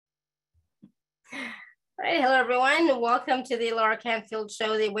All right, hello everyone. Welcome to the Laura Canfield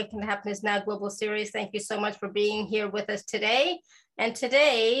Show, the Awaken to Happiness Now Global Series. Thank you so much for being here with us today. And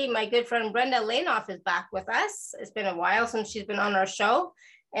today, my good friend Brenda Lainof is back with us. It's been a while since she's been on our show,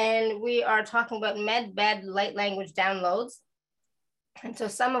 and we are talking about MedBed light language downloads. And so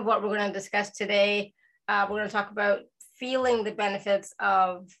some of what we're going to discuss today, we're going to talk about feeling the benefits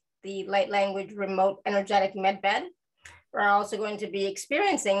of the light language remote energetic MedBed. We're also going to be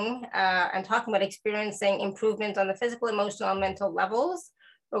experiencing and talking about experiencing improvements on the physical, emotional, and mental levels.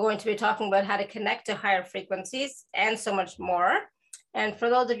 We're going to be talking about how to connect to higher frequencies and so much more. And for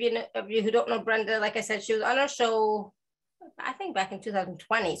those of you who don't know Brenda, like I said, she was on our show, I think back in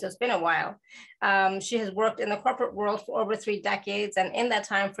 2020, so it's been a while. She has worked in the corporate world for over 3 decades, and in that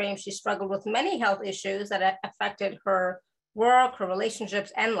time frame, she struggled with many health issues that affected her work, her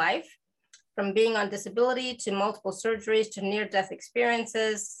relationships, and life. From being on disability to multiple surgeries to near-death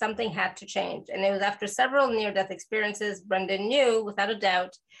experiences, something had to change. And it was after several near-death experiences, Brenda knew, without a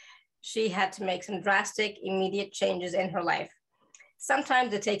doubt, she had to make some drastic, immediate changes in her life.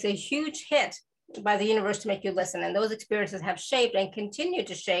 Sometimes it takes a huge hit by the universe to make you listen, and those experiences have shaped and continue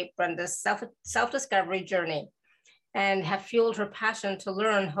to shape Brenda's self-discovery journey and have fueled her passion to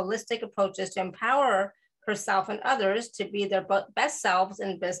learn holistic approaches to empower herself and others to be their best selves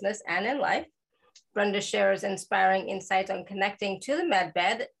in business and in life. Brenda shares inspiring insights on connecting to the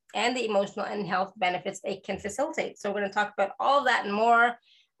MedBed and the emotional and health benefits it can facilitate. So we're going to talk about all of that and more.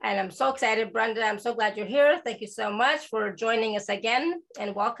 And I'm so excited, Brenda. I'm so glad you're here. Thank you so much for joining us again,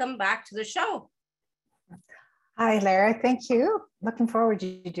 and welcome back to the show. Hi, Lara. Thank you. Looking forward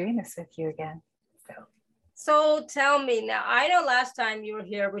to doing this with you again. So tell me now, I know last time you were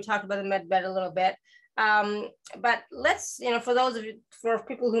here, we talked about the MedBed a little bit. But let's, for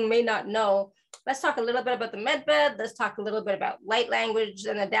people who may not know, let's talk a little bit about the MedBed. Let's talk a little bit about light language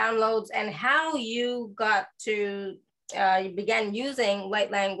and the downloads and how you got to, you began using light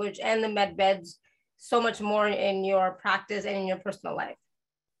language and the MedBeds so much more in your practice and in your personal life.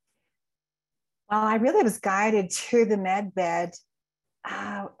 Well, I really was guided to the MedBed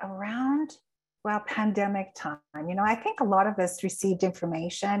around, pandemic time. I think a lot of us received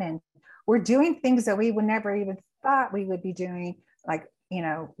information and we're doing things that we would never even thought we would be doing, like,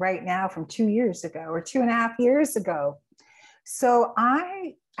 right now from 2 years ago or 2.5 years ago. So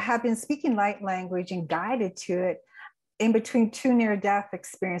I have been speaking light language and guided to it in between 2 near-death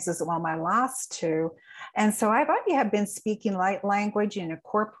experiences, my last 2. And so I've already have been speaking light language and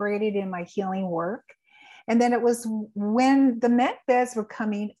incorporated in my healing work. And then it was when the MedBeds were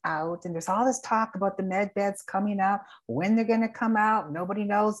coming out, and there's all this talk about the MedBeds coming out, when they're going to come out, nobody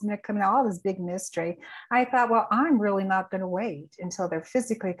knows when they're coming out, all this big mystery. I thought, well, I'm really not going to wait until they're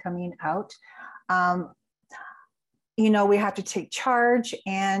physically coming out. We have to take charge,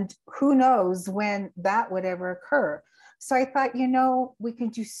 and who knows when that would ever occur. So I thought, we can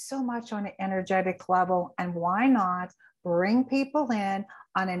do so much on an energetic level, and why not bring people in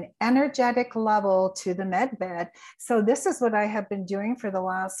on an energetic level to the MedBed. So this is what I have been doing for the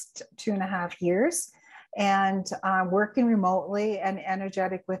last 2.5 years, and working remotely and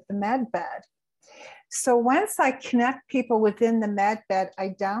energetic with the MedBed. So once I connect people within the MedBed,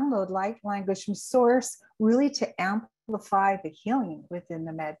 I download light language from source, really to amplify the healing within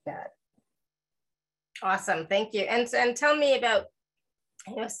the MedBed. Awesome, thank you. And tell me about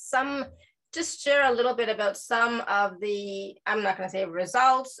just share a little bit about some of the, I'm not going to say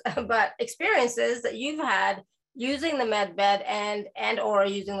results, but experiences that you've had using the MedBed and or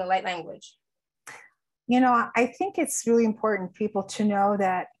using the light language. I think it's really important people to know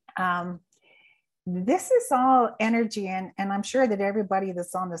that this is all energy, and I'm sure that everybody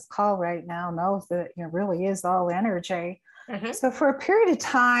that's on this call right now knows that it really is all energy. Mm-hmm. So for a period of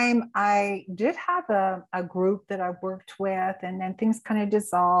time, I did have a group that I worked with, and then things kind of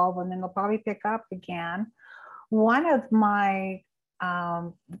dissolve, and then they'll probably pick up again. One of the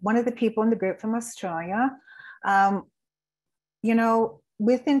people in the group from Australia,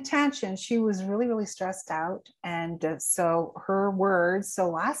 with intention, she was really, really stressed out. And so her words, so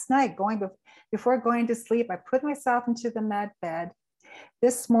last night, before going to sleep, I put myself into the MedBed.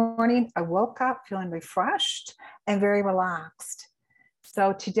 This morning, I woke up feeling refreshed and very relaxed.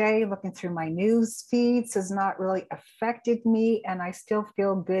 So today, looking through my news feeds has not really affected me, and I still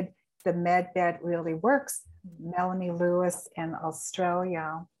feel good. The MedBed really works. Melanie Lewis in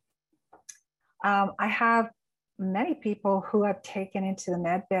Australia. I have many people who have taken into the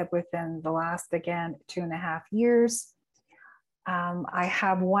MedBed within the last, again, 2.5 years. I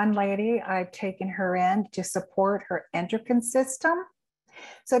have one lady, I've taken her in to support her endocrine system.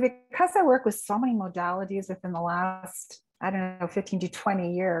 So because I work with so many modalities within the last, 15 to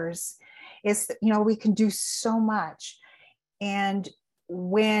 20 years, It's, you know, we can do so much. And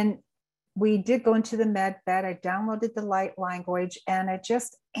when we did go into the MedBed, I downloaded the light language, and it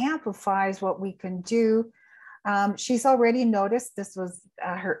just amplifies what we can do. She's already noticed this was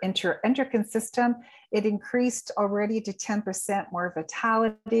her endocrine system. It increased already to 10% more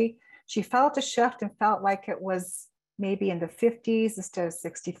vitality. She felt a shift and felt like it was maybe in the 50s instead of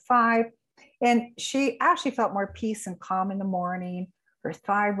 65. And she actually felt more peace and calm in the morning. Her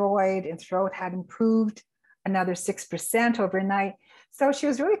thyroid and throat had improved another 6% overnight. So she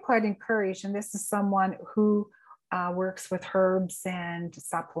was really quite encouraged. And this is someone who works with herbs and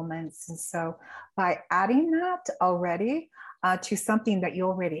supplements. And so by adding that already to something that you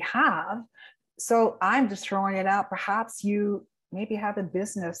already have, so I'm just throwing it out, perhaps you maybe have a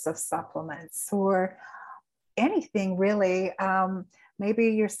business of supplements or anything really.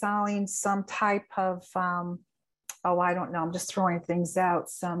 Maybe you're selling some type of, oh, I don't know, I'm just throwing things out,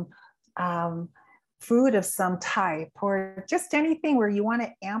 some food of some type, or just anything where you want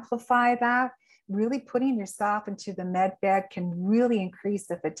to amplify that. Really putting yourself into the MedBed can really increase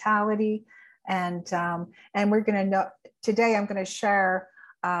the vitality. And we're going to know today, I'm going to share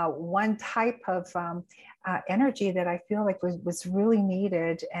one type of energy that I feel like was really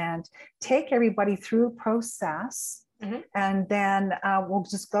needed, and take everybody through a process. Mm-hmm. And then we'll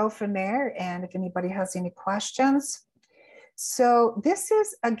just go from there. And if anybody has any questions. So this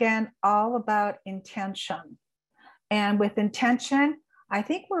is, again, all about intention. And with intention, I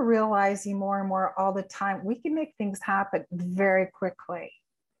think we're realizing more and more all the time, we can make things happen very quickly.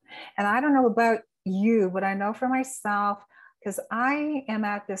 And I don't know about you, but I know for myself, because I am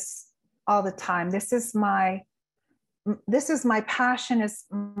at this all the time. This is my passion, is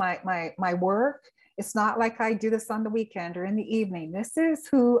my work. It's not like I do this on the weekend or in the evening. This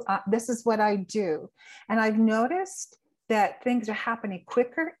is what I do. And I've noticed that things are happening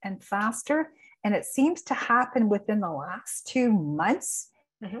quicker and faster. And it seems to happen within the last 2 months.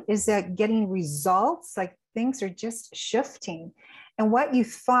 Mm-hmm. Is that getting results? Like things are just shifting. And what you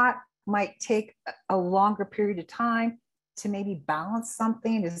thought might take a longer period of time to maybe balance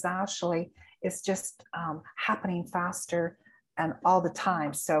something is actually, it's just happening faster and all the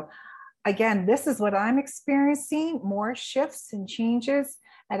time. So again, this is what I'm experiencing, more shifts and changes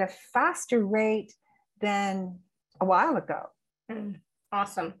at a faster rate than a while ago.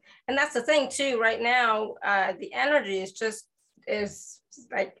 Awesome. And that's the thing too, right now, the energy is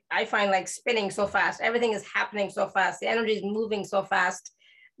like, I find like spinning so fast. Everything is happening so fast. The energy is moving so fast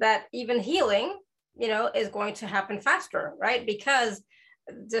that even healing, you know, is going to happen faster, right? Because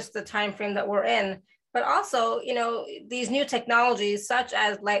just the time frame that we're in. But also, you know, these new technologies, such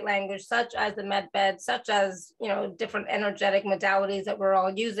as light language, such as the MedBed, such as, you know, different energetic modalities that we're all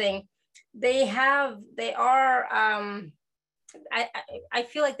using, I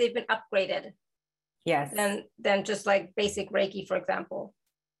feel like they've been upgraded. Yes. Than just like basic Reiki, for example.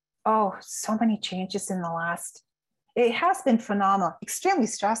 Oh, so many changes in the last, it has been phenomenal, extremely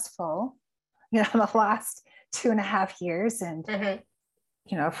stressful, you know, the last 2.5 years. And, mm-hmm.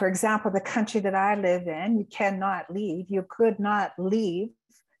 you know, for example, the country that I live in, you cannot leave. You could not leave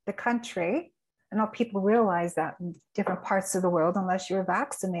the country. I know people realize that in different parts of the world, unless you're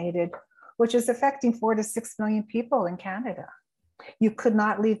vaccinated, which is affecting 4 to 6 million people in Canada. You could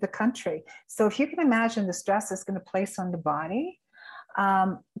not leave the country. So if you can imagine the stress it's going to place on the body,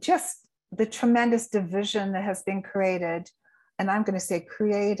 just the tremendous division that has been created, and I'm going to say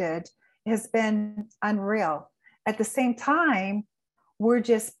created, has been unreal. At the same time, we're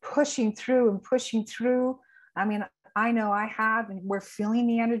just pushing through. I mean, I know I have, and we're feeling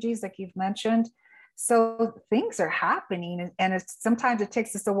the energies like you've mentioned. So things are happening, and sometimes it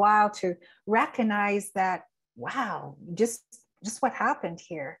takes us a while to recognize that, wow, just what happened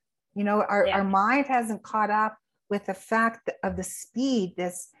here. You know, our mind hasn't caught up with the fact of the speed,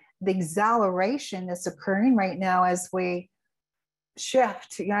 the acceleration that's occurring right now as we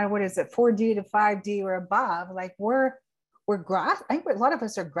shift, you know, what is it, 4D to 5D or above. Like we're I think a lot of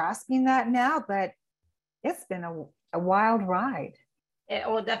us are grasping that now, but it's been a wild ride.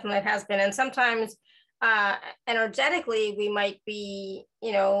 Well, definitely it has been. And sometimes energetically, we might be,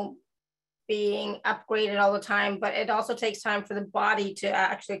 you know, being upgraded all the time, but it also takes time for the body to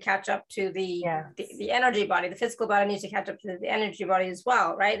actually catch up to the energy body. The physical body needs to catch up to the energy body as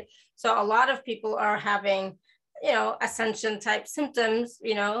well, right? So a lot of people are having, you know, ascension type symptoms,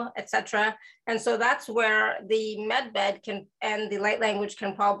 you know, etc. And so that's where the MedBed and the light language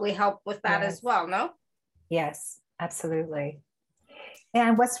can probably help with that as well, no? Yes, absolutely.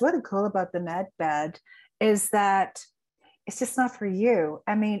 And what's really cool about the MedBed is that it's just not for you.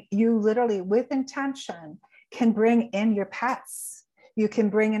 I mean, you literally, with intention, can bring in your pets. You can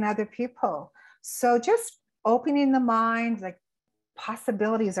bring in other people. So just opening the mind, like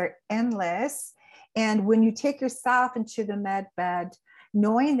possibilities are endless. And when you take yourself into the med bed,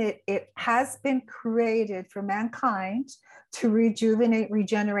 knowing that it has been created for mankind to rejuvenate,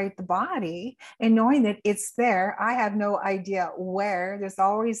 regenerate the body, and knowing that it's there, I have no idea where. There's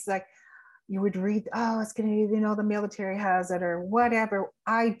always like, you would read, oh, it's going to be, the military has it or whatever.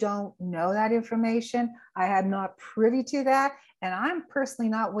 I don't know that information. I am not privy to that. And I'm personally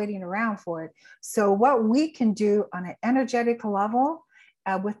not waiting around for it. So what we can do on an energetic level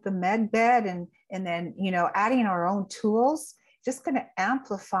with the med bed and then, adding our own tools, just going to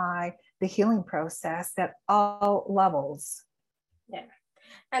amplify the healing process at all levels. Yeah.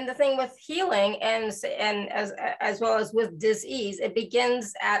 And the thing with healing and as well as with disease, it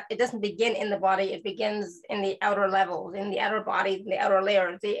doesn't begin in the body, it begins in the outer levels, in the outer body, in the outer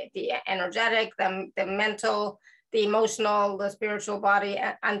layers, the energetic, the mental, the emotional, the spiritual body,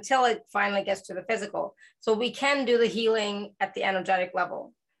 until it finally gets to the physical. So we can do the healing at the energetic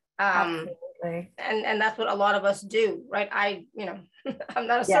level. Absolutely. And that's what a lot of us do, right? I'm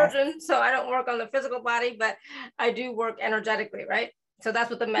not a surgeon, so I don't work on the physical body, but I do work energetically, right? So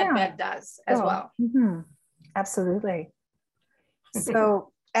that's what the MedBed does as well. Mm-hmm. Absolutely.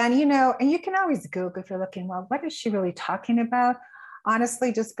 So, and you can always Google if you're looking, well, what is she really talking about?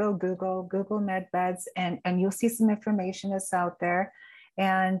 Honestly, just go Google MedBeds and you'll see some information that's out there.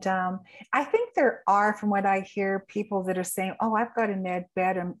 And I think there are, from what I hear, people that are saying, oh, I've got a med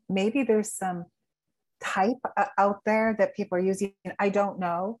bed, or maybe there's some type out there that people are using. I don't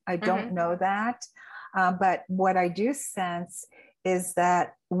know. I don't know that. But what I do sense is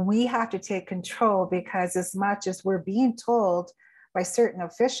that we have to take control, because as much as we're being told by certain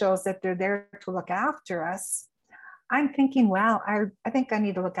officials that they're there to look after us, I'm thinking, well, I think I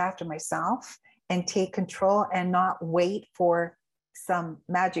need to look after myself and take control and not wait for some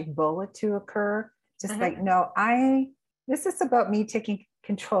magic bullet to occur. Just like, no, this is about me taking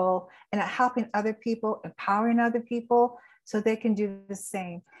control and helping other people, empowering other people so they can do the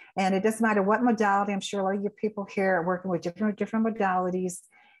same. And it doesn't matter what modality. I'm sure a lot of your people here are working with different modalities.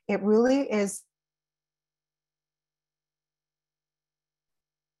 It really is.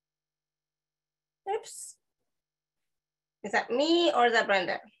 Oops. Is that me or is that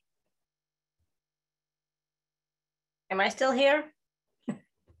Brenda? Am I still here?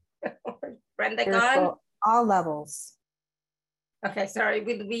 Brenda gone? All levels. Okay, sorry.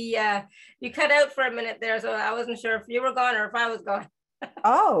 You cut out for a minute there, so I wasn't sure if you were gone or if I was gone.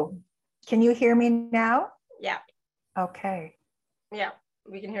 Oh, can you hear me now? Yeah. Okay. Yeah,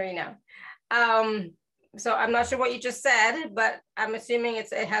 we can hear you now. So I'm not sure what you just said, but I'm assuming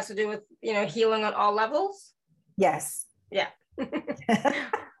it has to do with healing on all levels. Yes. Yeah.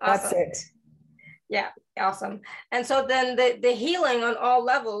 That's it. Yeah, awesome. And so then the healing on all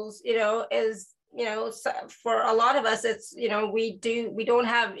levels, is for a lot of us, it's we don't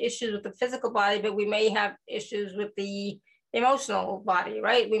have issues with the physical body, but we may have issues with the emotional body,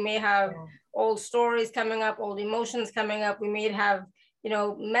 right? We may have old stories coming up, old emotions coming up. We may have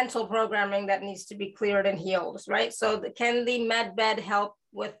mental programming that needs to be cleared and healed, right? So can the MedBed help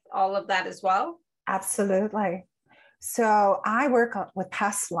with all of that as well? Absolutely. So I work with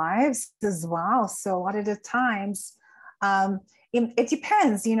past lives as well. So a lot of the times, it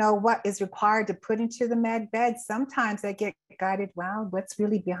depends, what is required to put into the med bed. Sometimes I get guided, wow, what's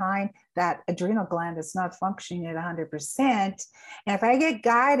really behind that adrenal gland that's not functioning at 100%. And if I get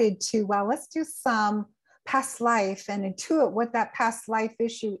guided to, well, let's do some past life and intuit what that past life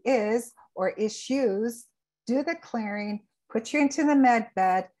issue is or issues, do the clearing, put you into the med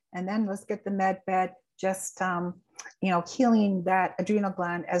bed, and then let's get the med bed just healing that adrenal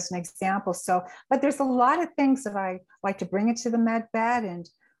gland as an example. So, but there's a lot of things that I like to bring into the med bed, and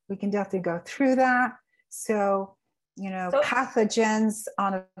we can definitely go through that. So, pathogens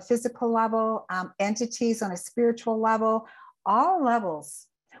on a physical level, entities on a spiritual level, all levels.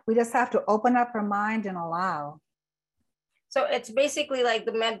 We just have to open up our mind and allow. So it's basically like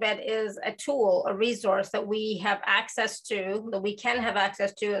the MedBed is a tool, a resource that we have access to, that we can have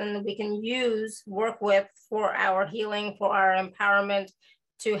access to, and that we can work with for our healing, for our empowerment,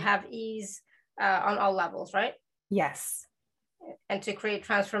 to have ease on all levels, right? Yes. And to create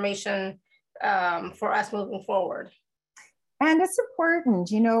transformation for us moving forward. And it's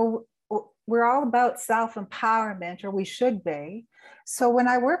important, we're all about self-empowerment, or we should be. So when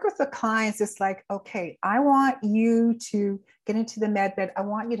I work with the clients, it's like, okay, I want you to get into the med bed. I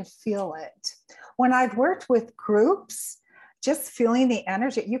want you to feel it. When I've worked with groups, just feeling the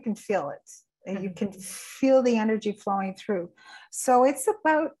energy, you can feel it. You can feel the energy flowing through. So it's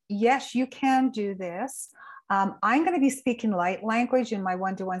about, yes, you can do this. I'm going to be speaking light language in my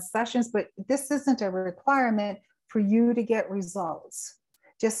one-to-one sessions, but this isn't a requirement for you to get results.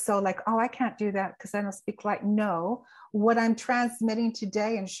 Just so like, oh, I can't do that because I don't speak light. No, what I'm transmitting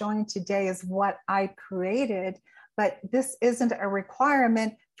today and showing today is what I created, but this isn't a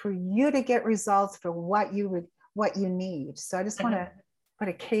requirement for you to get results for what you need. So I just want to put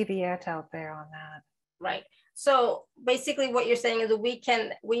a caveat out there on that. Right. So basically what you're saying is that we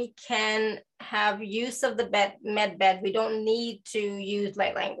can have use of the MedBed. We don't need to use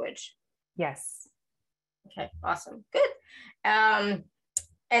light language. Yes. Okay, awesome. Good.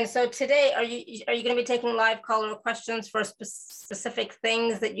 And so today, are you going to be taking live caller questions for specific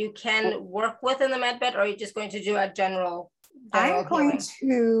things that you can work with in the MedBed, or are you just going to do a general I'm going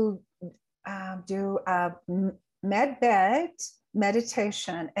healing? to do a MedBed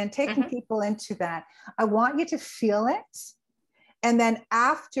meditation and taking people into that. I want you to feel it. And then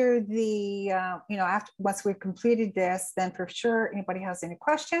after the, once we've completed this, then for sure, anybody has any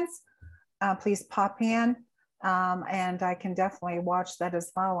questions, please pop in. And I can definitely watch that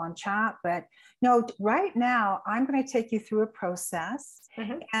as well on chat. But no, right now, I'm going to take you through a process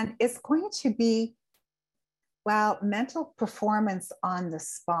and it's going to be, well, mental performance on the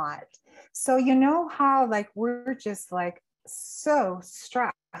spot. So you know how like we're just like so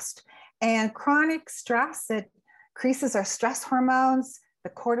stressed, and chronic stress, it increases our stress hormones,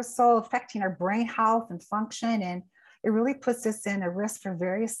 the cortisol affecting our brain health and function, and it really puts us in a risk for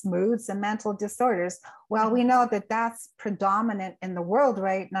various moods and mental disorders. Well, we know that that's predominant in the world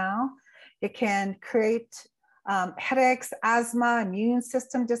right now. It can create headaches, asthma, immune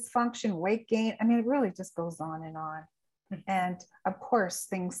system dysfunction, weight gain. I mean, it really just goes on. And of course,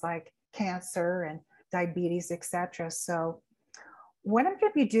 things like cancer and diabetes, etc. So what I'm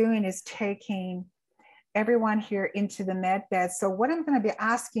going to be doing is taking everyone here into the MedBed. So what I'm going to be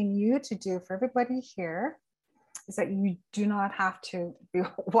asking you to do for everybody here is that you do not have to be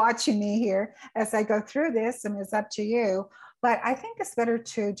watching me here as I go through this. I mean, it's up to you. But I think it's better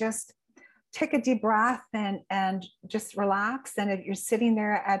to just take a deep breath and just relax. And if you're sitting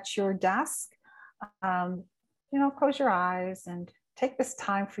there at your desk, close your eyes and take this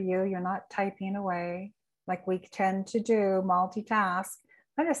time for you. You're not typing away like we tend to do, multitask.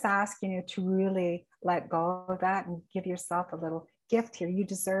 I'm just asking you to really let go of that and give yourself a little gift here. You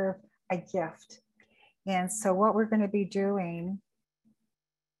deserve a gift. And so what we're going to be doing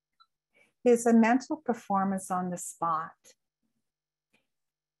is a mental performance on the spot.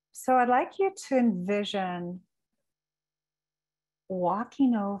 So I'd like you to envision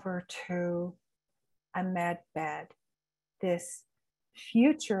walking over to a MedBed, this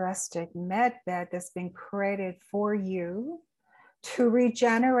futuristic MedBed that's been created for you to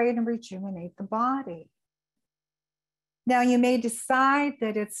regenerate and rejuvenate the body. Now, you may decide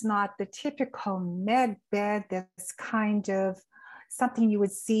that it's not the typical MedBed that's kind of something you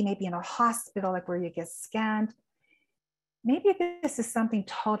would see maybe in a hospital, like where you get scanned. Maybe this is something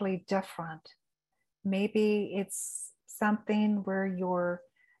totally different. Maybe it's something where you're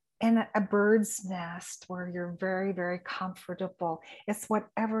in a bird's nest where you're very, very comfortable. It's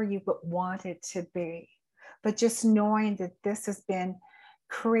whatever you would want it to be. But just knowing that this has been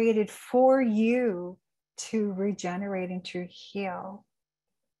created for you to regenerate and to heal.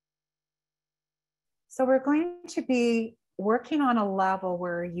 So we're going to be working on a level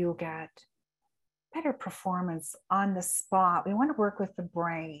where you get better performance on the spot. We want to work with the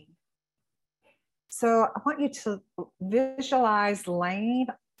brain. So I want you to visualize laying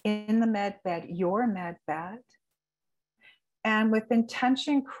in the MedBed, your MedBed, and with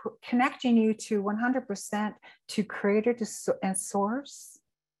intention connecting you to 100% to creator and source,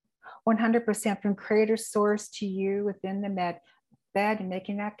 100% from creator source to you within the MedBed, and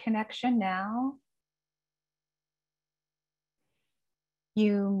making that connection now.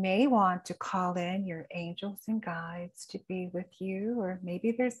 You may want to call in your angels and guides to be with you, or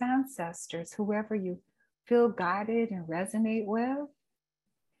maybe there's ancestors, whoever you feel guided and resonate with.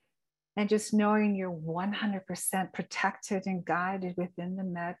 And just knowing you're 100% protected and guided within the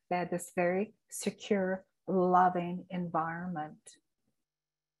MedBed, this very secure, loving environment.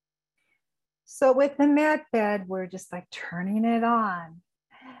 So with the MedBed, we're just like turning it on.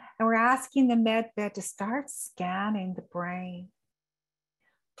 And we're asking the MedBed to start scanning the brain.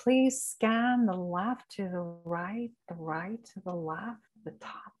 Please scan the left to the right to the left, the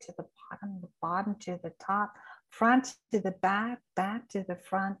top to the bottom to the top, front to the back, back to the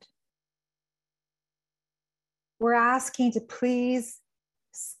front. We're asking to please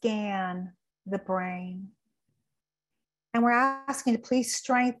scan the brain. And we're asking to please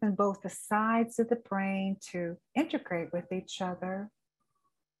strengthen both the sides of the brain to integrate with each other.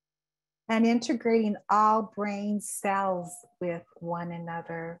 and integrating all brain cells with one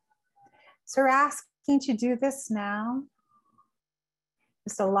another. So we're asking to do this now.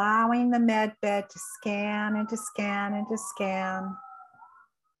 Just allowing the MedBed to scan and to scan and to scan.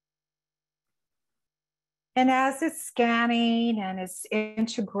 And as it's scanning and it's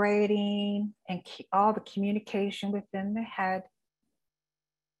integrating and all the communication within the head,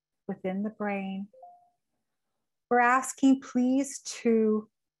 within the brain, we're asking please to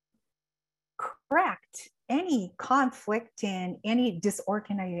correct any conflict in any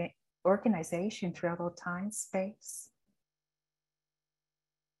disorganization throughout all time space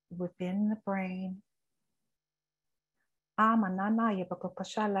within the brain. Amanana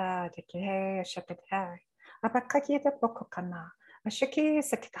yabakokashala tekihe shakathe abakakita bokokana ashiki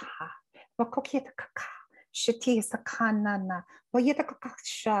sakitaha bokokita kaka shiti sakanana boyita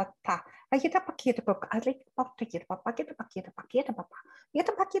kakashata ayita pakita bok ali pakita pakita pakita pakita papa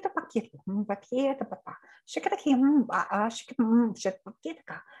yita pakita pakita pakita papa shikataki shikim shit pakita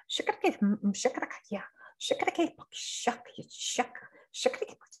ka shikataki shikataki shikataki shak shak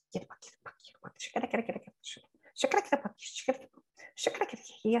shikataki pakita pakita pakita shikataki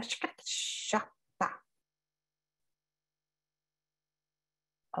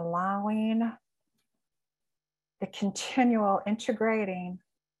allowing the continual integrating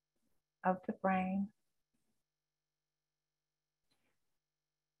of the brain.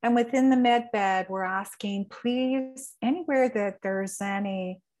 And within the MedBed, we're asking, please, anywhere that there's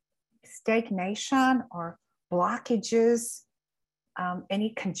any stagnation or blockages,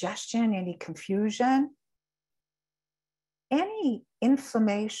 any congestion, any confusion, any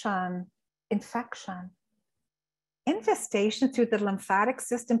inflammation, infection, infestation through the lymphatic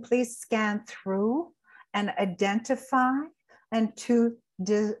system, please scan through and identify and to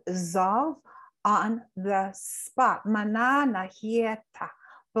dissolve on the spot. Manana hieta,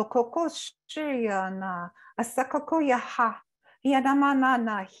 bokoko shiyana, asakokoyaha,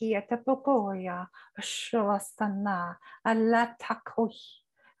 yadamanana hieta bokoya, shosana, alatakoi,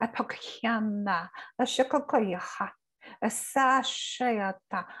 apokyana, ashakokoyaha.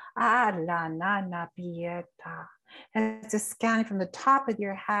 Asashayata alanana bieta. As it's scanning from the top of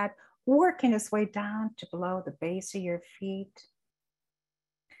your head, working its way down to below the base of your feet.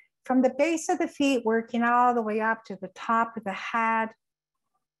 From the base of the feet, working all the way up to the top of the head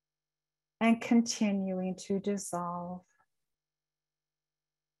and continuing to dissolve.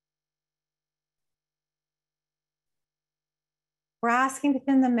 We're asking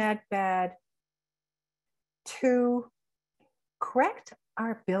within the MedBed to correct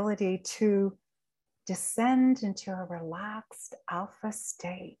our ability to descend into a relaxed alpha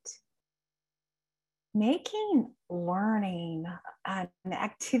state, making learning an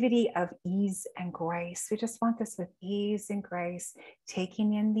activity of ease and grace. We just want this with ease and grace,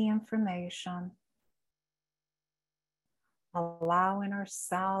 taking in the information, allowing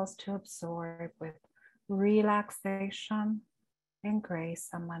ourselves to absorb with relaxation and grace.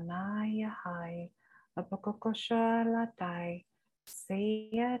 Amanaya hai. Abokokoshaladai,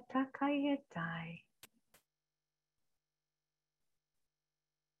 Sayatakayatai.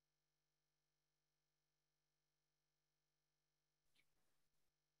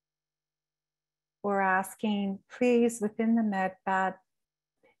 We're asking, please, within the MedBed,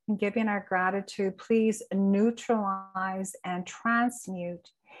 and giving our gratitude, please neutralize and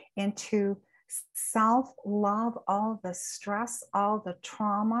transmute into self-love all the stress, all the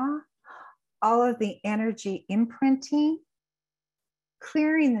trauma, all of the energy imprinting,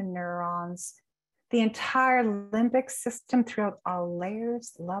 clearing the neurons, the entire limbic system throughout all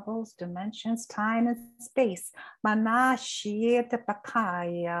layers, levels, dimensions, time, and space.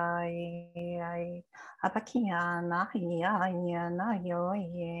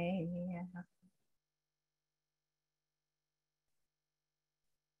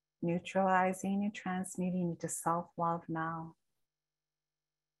 Neutralizing and transmuting into self-love now.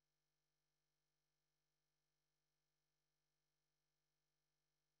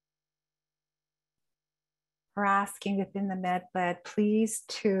 We're asking within the MedBed, please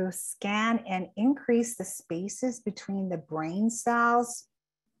to scan and increase the spaces between the brain cells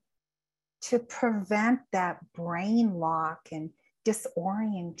to prevent that brain lock and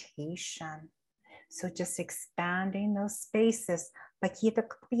disorientation. So just expanding those spaces.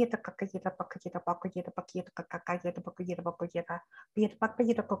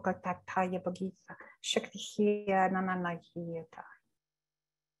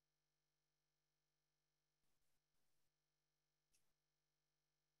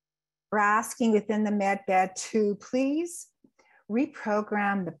 We're asking within the MedBed to please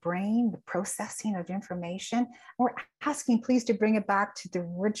reprogram the brain, the processing of information. We're asking, please, to bring it back to the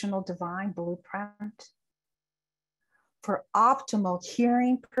original divine blueprint for optimal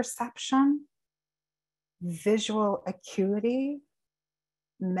hearing perception, visual acuity,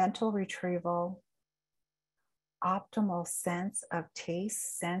 mental retrieval, optimal sense of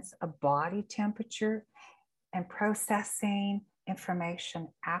taste, sense of body temperature, and processing information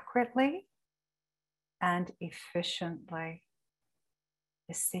accurately and efficiently.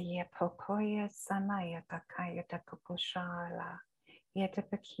 Isiya pokoya samaya takaya takukoshala.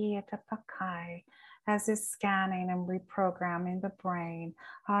 Yetapakia tapakai. As is scanning and reprogramming the brain.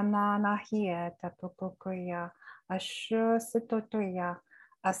 Hanana hiya tapukuya. Ashu sutotoya.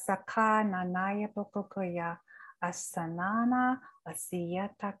 Asaka nanaya pokuya. Asanana asiya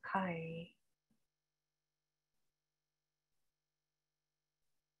takai.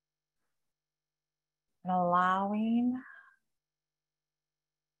 And allowing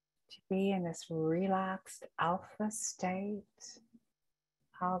to be in this relaxed alpha state,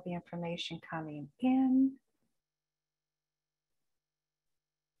 all the information coming in,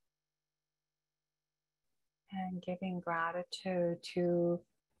 and giving gratitude to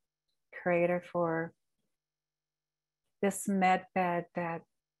Creator for this MedBed that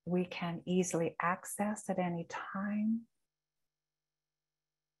we can easily access at any time,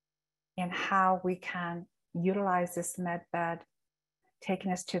 and how we can utilize this MedBed,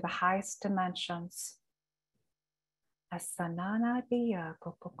 taking us to the highest dimensions. Asanana biya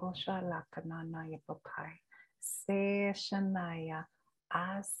kokokosha lakanana yapokai. Se shanaya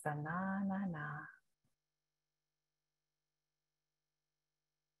asanana.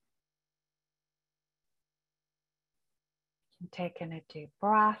 Taking a deep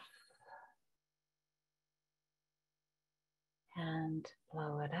breath and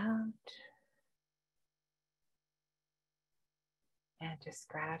blow it out. And just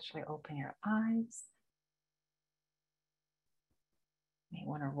gradually open your eyes. You may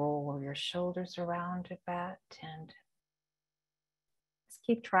want to roll your shoulders around a bit and just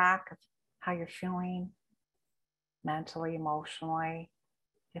keep track of how you're feeling mentally, emotionally.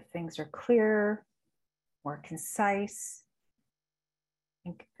 If things are clear, more concise,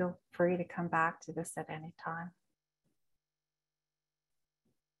 and feel free to come back to this at any time.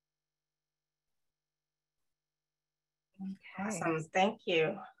 Okay. Awesome. Thank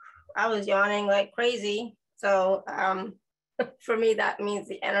you. I was yawning like crazy. So for me, that means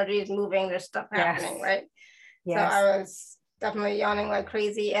the energy is moving. There's stuff happening, yes. Right? Yes. So I was definitely yawning like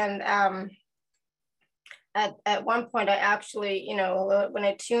crazy. And at one point, I actually, when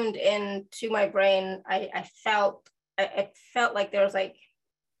I tuned in to my brain, I felt like there was like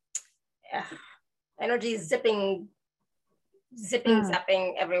energy zipping,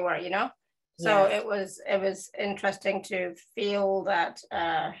 zapping everywhere, So yes. it was interesting to feel that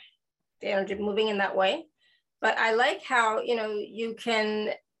the energy moving in that way. But I like how, you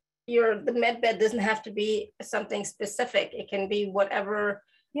can, the MedBed doesn't have to be something specific. It can be whatever,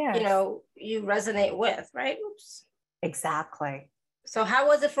 yes. You resonate with, right? Oops. Exactly. So how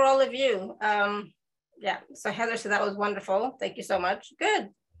was it for all of you? Yeah, so Heather said that was wonderful. Thank you so much. Good.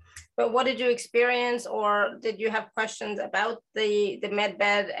 But what did you experience, or did you have questions about the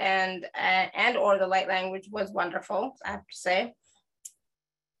MedBed and or the light language? Was wonderful, I have to say.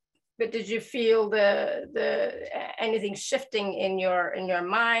 But did you feel the anything shifting in your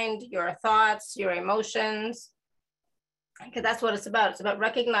mind, your thoughts, your emotions? Because that's what it's about. It's about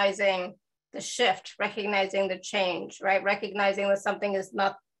recognizing the shift, recognizing the change, right? Recognizing that something is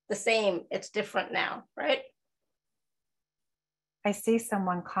not the same, it's different now, right? I see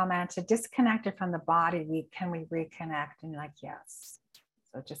someone commented, disconnected from the body, can we reconnect? And like, yes.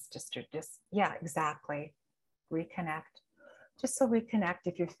 So just, yeah, exactly. Reconnect. Just so reconnect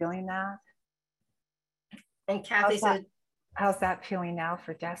if you're feeling that. And Kathy said, how's that feeling now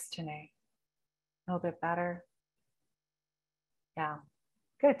for Destiny? A little bit better? Yeah,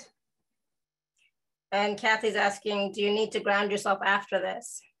 good. And Kathy's asking, do you need to ground yourself after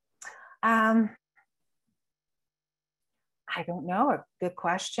this? I don't know, a good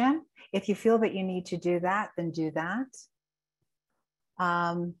question. If you feel that you need to do that, then do that.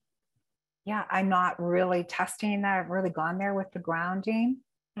 Yeah, I'm not really testing that. I've really gone there with the grounding.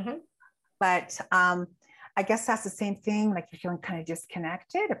 Mm-hmm. But I guess that's the same thing. Like you're feeling kind of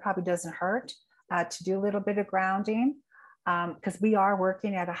disconnected, it probably doesn't hurt to do a little bit of grounding because we are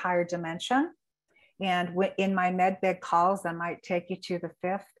working at a higher dimension. And in my MedBed calls, I might take you to the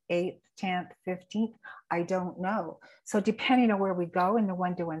 5th, 8th, 10th, 15th. I don't know. So depending on where we go in the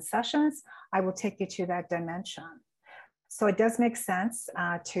one-to-one sessions, I will take you to that dimension. So it does make sense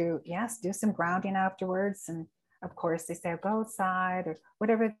to, yes, do some grounding afterwards and of course, they say go outside or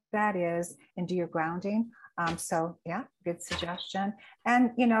whatever that is and do your grounding. So yeah, good suggestion.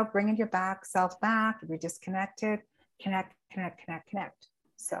 And, you know, bringing your self back, if you're disconnected, connect.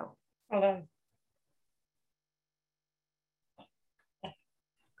 So. Okay.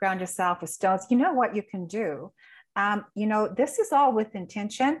 Ground yourself with stones. You know what you can do? You know, this is all with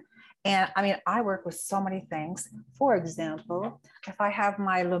intention. And I mean, I work with so many things. For example, if I have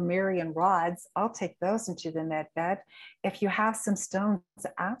my Lemurian rods, I'll take those into the med bed. If you have some stones,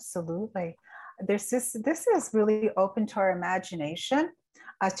 absolutely. This is really open to our imagination.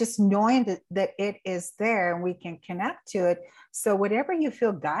 Just knowing that it is there and we can connect to it. So whatever you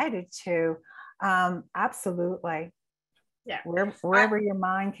feel guided to, absolutely. Yeah. Wherever your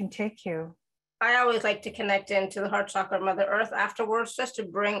mind can take you. I always like to connect into the heart chakra of Mother Earth afterwards, just to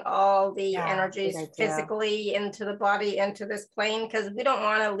bring all the energies physically into the body, into this plane, because we don't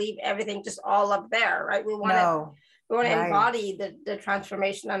want to leave everything just all up there, right? We want to embody the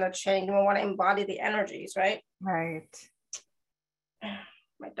transformation and the change. We want to embody the energies, right? Right.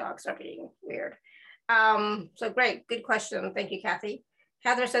 My dogs are being weird. So great, good question. Thank you, Kathy.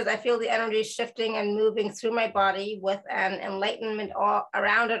 Heather says, I feel the energy shifting and moving through my body with an enlightenment all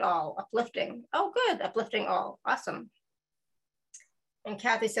around it all, uplifting. Oh, good, uplifting all, awesome. And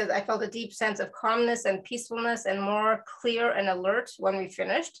Kathy says, I felt a deep sense of calmness and peacefulness and more clear and alert when we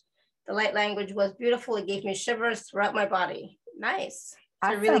finished. The light language was beautiful. It gave me shivers throughout my body. Nice. So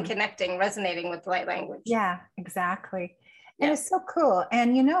Awesome. really connecting, resonating with the light language. Yeah, exactly. And it's so cool.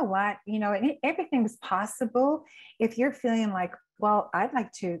 And you know what, you know, everything is possible. If you're feeling like, well, I'd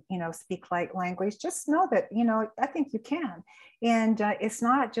like to, you know, speak light language, just know that, you know, I think you can. And it's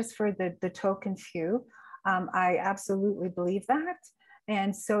not just for the token few. I absolutely believe that.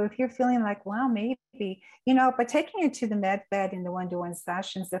 And so if you're feeling like, well, maybe, you know, by taking it to the med bed in the one-to-one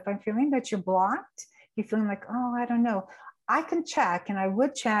sessions, if I'm feeling that you're blocked, you're feeling like, oh, I don't know, I can check, and I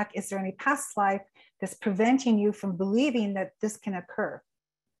would check, is there any past life that's preventing you from believing that this can occur?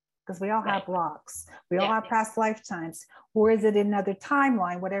 Because we all have blocks. We all have past lifetimes. Or is it another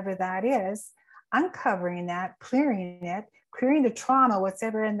timeline, whatever that is, uncovering that, clearing it, clearing the trauma,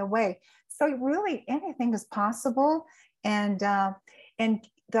 whatever in the way. So really anything is possible. And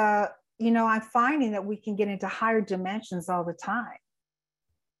you know, I'm finding that we can get into higher dimensions all the time.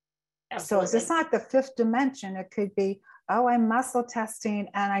 Absolutely. So it's not the fifth dimension. It could be, oh, I'm muscle testing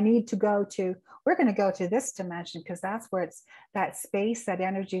and I need to go to, we're going to go to this dimension because that's where it's that space, that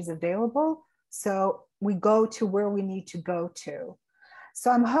energy is available. So we go to where we need to go to.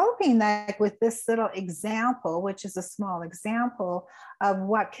 So I'm hoping that with this little example, which is a small example of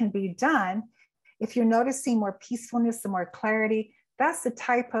what can be done, if you're noticing more peacefulness and more clarity, that's the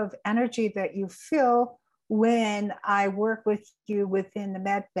type of energy that you feel when I work with you within the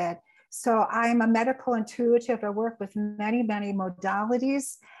med bed. So I'm a medical intuitive. I work with many, many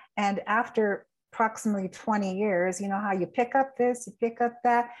modalities. And after approximately 20 years, you know how you pick up this, you pick up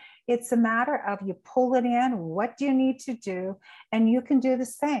that. It's a matter of you pull it in. What do you need to do? And you can do the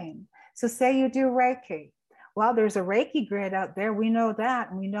same. So say you do Reiki. Well, there's a Reiki grid out there. We know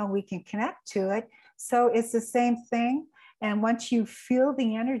that, and we know we can connect to it. So it's the same thing. And once you feel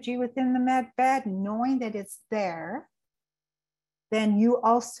the energy within the med bed, knowing that it's there, then you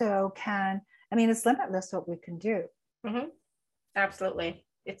also can, I mean, it's limitless what we can do. Mm-hmm. Absolutely.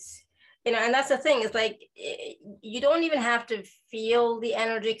 It's, you know, and that's the thing, it's like, you don't even have to feel the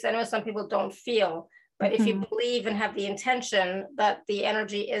energy, because I know some people don't feel, but if you believe and have the intention that the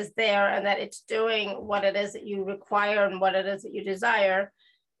energy is there and that it's doing what it is that you require and what it is that you desire,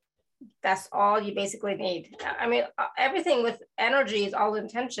 that's all you basically need. I mean, everything with energy is all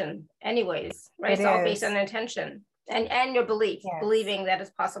intention anyways, right? It's all based on intention and your belief, believing that it's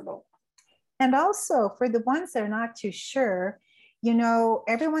possible. And also for the ones that are not too sure, you know,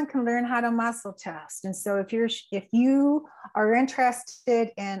 everyone can learn how to muscle test. And so if you are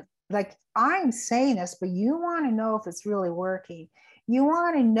interested in, like I'm saying this, but you want to know if it's really working. You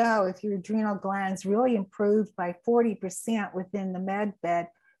want to know if your adrenal glands really improved by 40% within the med bed.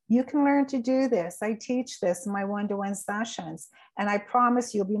 You can learn to do this. I teach this in my one-to-one sessions, and I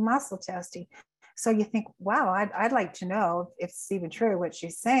promise you'll be muscle testing. So you think, wow, I'd like to know if it's even true what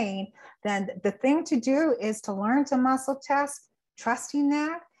she's saying. Then the thing to do is to learn to muscle test, trusting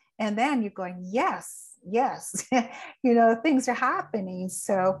that. And then you're going, yes, you know, things are happening.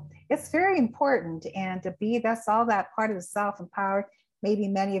 So it's very important. And to be, that's all that part of the self-empowered. Maybe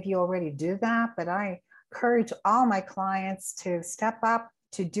many of you already do that, but I encourage all my clients to step up,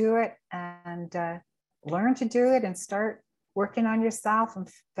 to do it, and learn to do it and start working on yourself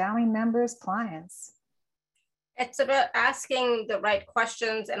and family members, clients. It's about asking the right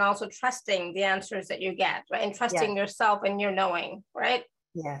questions and also trusting the answers that you get, right? And trusting yourself and your knowing, right?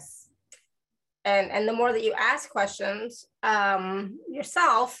 Yes. And the more that you ask questions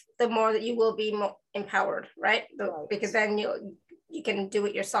yourself, the more that you will be more empowered, right? Because then you can do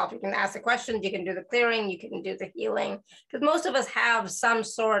it yourself. You can ask the questions, you can do the clearing, you can do the healing. Because most of us have some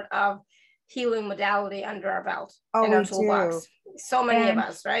sort of healing modality under our belt, in our toolbox. So many of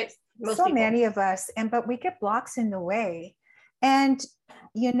us, right? Most people. Many of us, but we get blocks in the way. And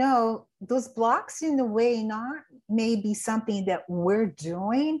you know, those blocks in the way not maybe something that we're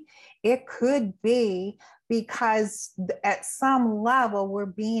doing. It could be because at some level we're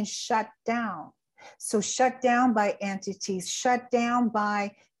being shut down. So shut down by entities, shut down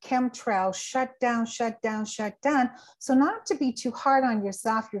by chemtrails, shut down. So not to be too hard on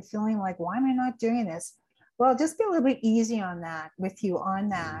yourself. You're feeling like, why am I not doing this? Well, just be a little bit easy on that, with you on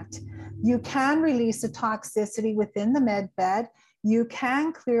that. You can release the toxicity within the MedBed. You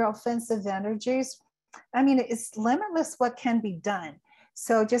can clear offensive energies. I mean, it's limitless what can be done.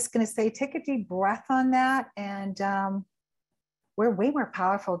 So just going to say, take a deep breath on that. And we're way more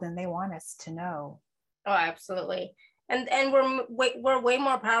powerful than they want us to know. Oh, absolutely. And we're way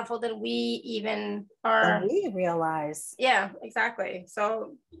more powerful than we even are. Than we realize. Yeah, exactly.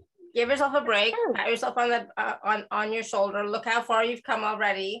 So give yourself a break, pat yourself on the on your shoulder, look how far you've come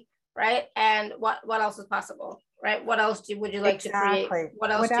already, right? And what else is possible, right? What else would you like to create?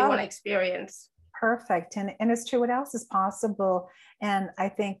 What else do you want to experience? Perfect. And it's true. What else is possible? And I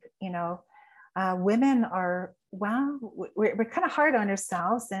think, you know, women are, well, we're kind of hard on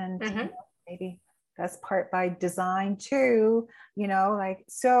ourselves, and you know, maybe that's part by design too, you know, like,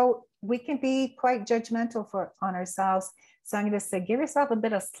 so we can be quite judgmental on ourselves. So I'm going to say, give yourself a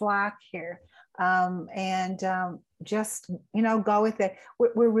bit of slack here, and just, you know, go with it.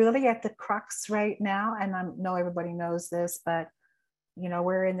 We're really at the crux right now. And I know everybody knows this, but, you know,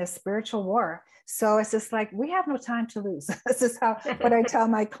 we're in this spiritual war. So it's just like, we have no time to lose. This is what I tell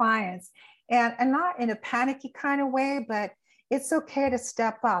my clients, and not in a panicky kind of way, but it's okay to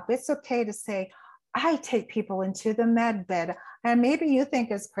step up. It's okay to say, I take people into the MedBed, and maybe you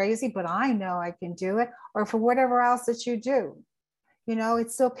think it's crazy, but I know I can do it, or for whatever else that you do. You know,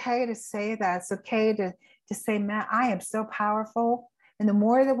 it's okay to say that. It's okay to say, man, I am so powerful. And the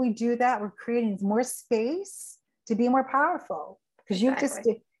more that we do that, we're creating more space to be more powerful, because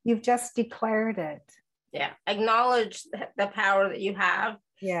you've just declared it. Yeah. Acknowledge the power that you have.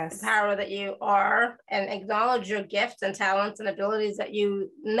 Yes. The power that you are, and acknowledge your gifts and talents and abilities that you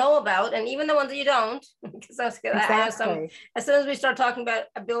know about, and even the ones that you don't. Because exactly. As soon as we start talking about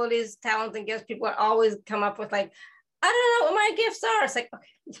abilities, talents, and gifts, people are always come up with like, I don't know what my gifts are. It's like,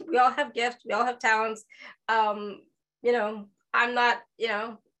 okay, we all have gifts, we all have talents. You know, I'm not, you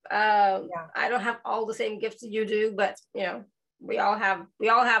know, I don't have all the same gifts that you do, but you know, we all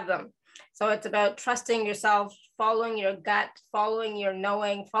have them. So it's about trusting yourself, following your gut, following your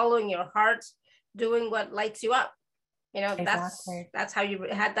knowing, following your heart, doing what lights you up. You know, exactly. that's how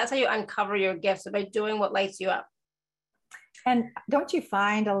you uncover your gifts, by doing what lights you up. And don't you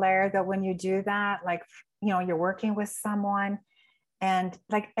find, Alaire, that when you do that, like, you know, you're working with someone and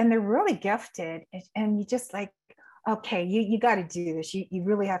they're really gifted, and you just like, okay, you got to do this. You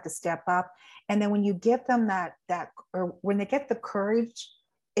really have to step up. And then when you give them that, or when they get the courage,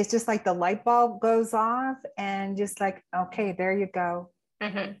 it's just like the light bulb goes off, and just like, okay, there you go.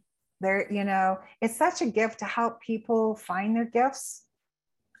 Mm-hmm. There, you know, it's such a gift to help people find their gifts,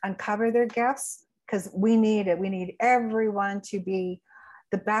 uncover their gifts, because we need it. We need everyone to be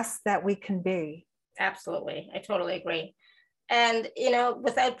the best that we can be. Absolutely. I totally agree. And, you know,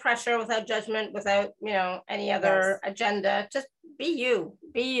 without pressure, without judgment, without, you know, any other agenda, just be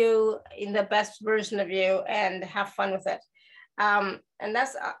you in the best version of you, and have fun with it. And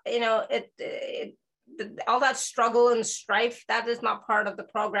that's, you know, all that struggle and strife, that is not part of the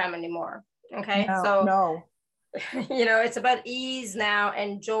program anymore. Okay. No. You know, it's about ease now,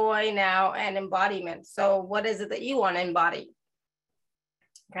 and joy now, and embodiment. So what is it that you want to embody?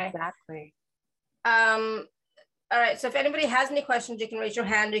 Okay. Exactly. All right. So if anybody has any questions, you can raise your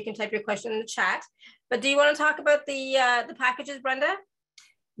hand, or you can type your question in the chat. But do you want to talk about the packages, Brenda?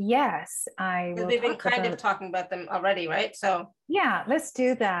 Yes, I will. We've been kind of talking about them already, right? So yeah, let's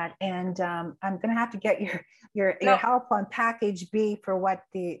do that. And I'm going to have to get your help on package B for with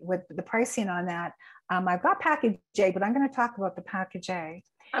the pricing on that. I've got package A, but I'm going to talk about the package A.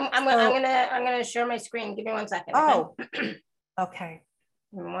 I'm gonna share my screen. Give me 1 second. Oh, okay.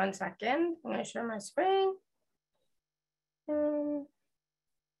 Give me 1 second. I'm gonna share my screen.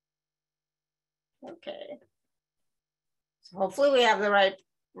 Okay. So hopefully we have the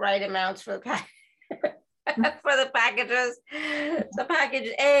right amounts for the pack. for the packages. So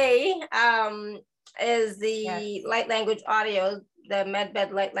package A is the Yes. light language audio, the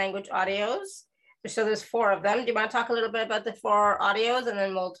MedBed light language audios. So there's 4 of them. Do you want to talk a little bit about the 4 audios, and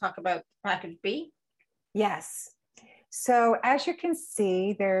then we'll talk about package B? Yes. So as you can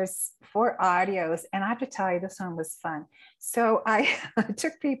see, there's 4 audios, and I have to tell you, this one was fun. So I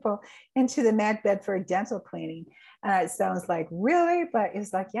took people into the MedBed for a dental cleaning. It sounds like, really? But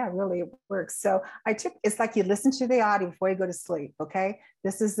it's like, yeah, really, it works. So it's like you listen to the audio before you go to sleep, okay?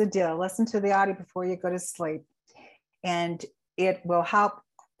 This is the deal. Listen to the audio before you go to sleep. And it will help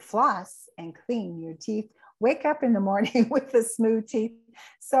floss and clean your teeth. Wake up in the morning with the smooth teeth.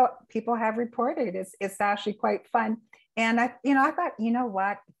 So people have reported it's actually quite fun. And I thought, you know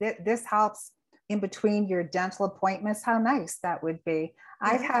what, this helps in between your dental appointments. How nice that would be.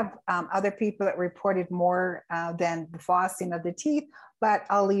 I have other people that reported more than the flossing of the teeth, but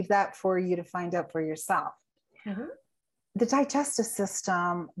I'll leave that for you to find out for yourself. The digestive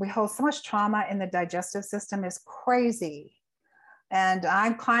system, we hold so much trauma in the digestive system, is crazy. And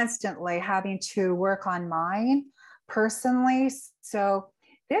I'm constantly having to work on mine personally. So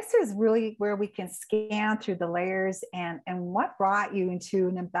this is really where we can scan through the layers and what brought you into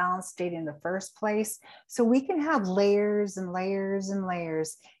an imbalanced state in the first place. So we can have layers and layers and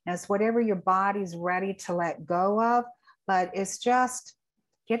layers. And it's whatever your body's ready to let go of, but it's just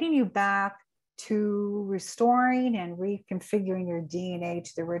getting you back to restoring and reconfiguring your DNA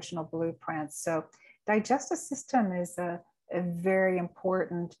to the original blueprint. So digestive system is a very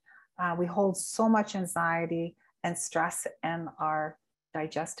important. We hold so much anxiety and stress in our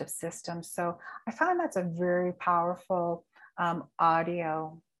digestive system. So I found that's a very powerful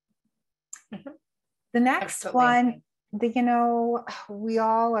audio. The next one, we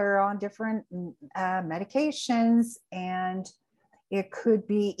all are on different medications, and it could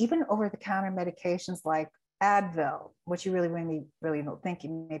be even over-the-counter medications like Advil, which you really don't think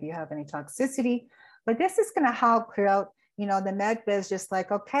maybe you have any toxicity, but this is going to help clear out. The MedBed is just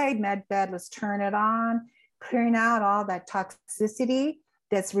like, okay, MedBed, let's turn it on, clearing out all that toxicity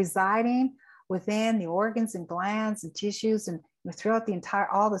that's residing within the organs and glands and tissues and throughout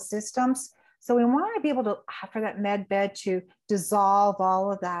all the systems. So we want to be able to, for that MedBed to dissolve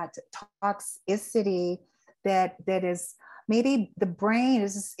all of that toxicity that is maybe the brain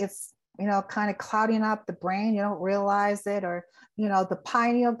it's kind of clouding up the brain. You don't realize it, or, the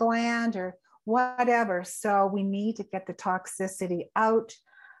pineal gland or whatever. So we need to get the toxicity out.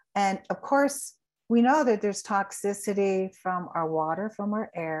 And of course, we know that there's toxicity from our water, from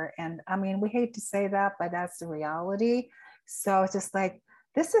our air. And I mean, we hate to say that, but that's the reality. So it's just like,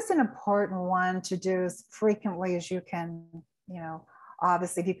 this is an important one to do as frequently as you can,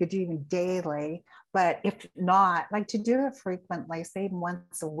 obviously if you could do even daily, but if not, like to do it frequently, say even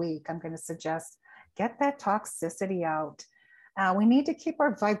once a week, I'm going to suggest get that toxicity out. We need to keep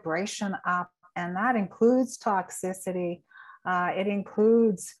our vibration up, and that includes toxicity. It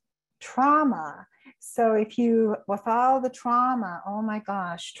includes trauma. So with all the trauma, oh my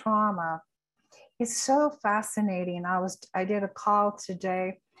gosh, trauma is so fascinating. I did a call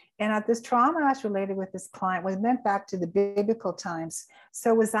today, and this trauma I was related with this client was went back to the biblical times.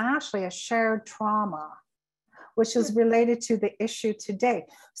 So it was actually a shared trauma, which is related to the issue today.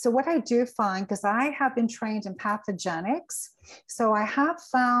 So what I do find, because I have been trained in pathogenics, so I have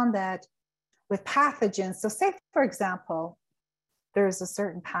found that with pathogens, so say for example, there's a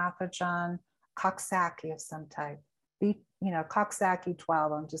certain pathogen, Coxsackie of some type, Coxsackie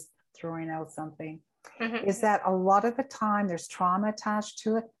 12, I'm just throwing out something, is that a lot of the time there's trauma attached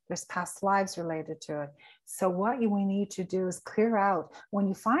to it, there's past lives related to it. So what we need to do is clear out. When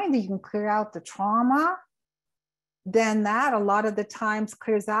you find that you can clear out the trauma, then that a lot of the times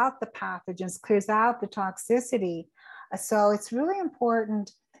clears out the pathogens, clears out the toxicity. So it's really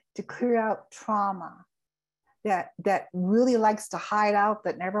important to clear out trauma that really likes to hide out,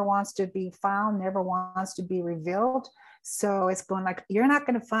 that never wants to be found, never wants to be revealed. So it's going like, you're not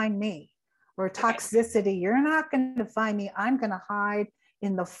going to find me. Or toxicity, you're not going to find me. I'm going to hide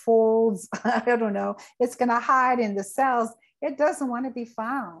in the folds. I don't know. It's going to hide in the cells. It doesn't want to be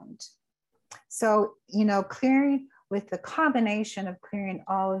found. So, clearing with the combination of clearing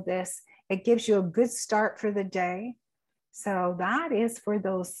all of this, it gives you a good start for the day. So that is for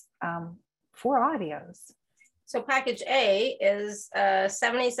those 4 audios. So package A is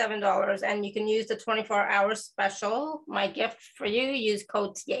 $77, and you can use the 24-hour special. My gift for you, use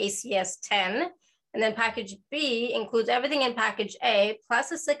code ACS10. And then package B includes everything in package A,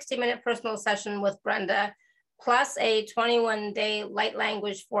 plus a 60-minute personal session with Brenda, plus a 21-day light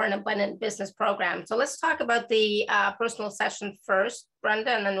language for an abundant business program. So let's talk about the personal session first,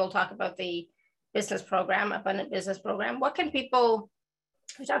 Brenda, and then we'll talk about the business program, abundant business program. What can people,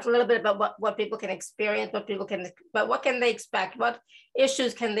 we talked a little bit about what people can experience, but what can they expect? What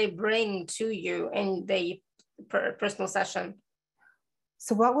issues can they bring to you in the personal session?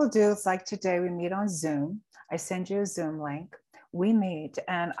 So what we'll do is, like today, we meet on Zoom. I send you a Zoom link. We meet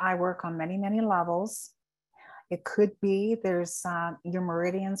and I work on many, many levels. It could be there's your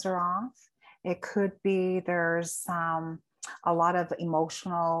meridians are off. It could be there's a lot of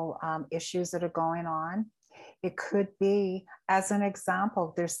emotional issues that are going on. It could be, as an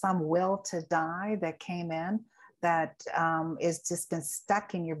example, there's some will to die that came in that is just been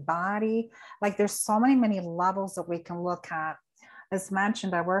stuck in your body. Like there's so many levels that we can look at. As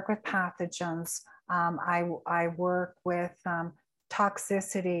mentioned, I work with pathogens. I work with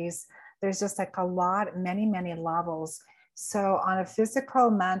toxicities. There's just like a lot, many levels. So on a physical,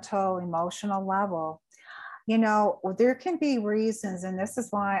 mental, emotional level, you know, there can be reasons, and this is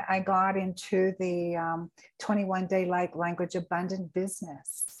why I got into the 21-day light language abundant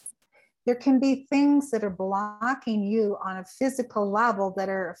business. There can be things that are blocking you on a physical level that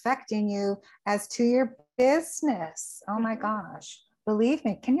are affecting you as to your business. Oh my gosh, believe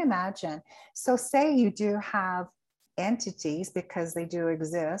me, can you imagine? So say you do have entities, because they do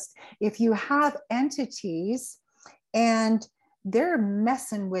exist. If you have entities and they're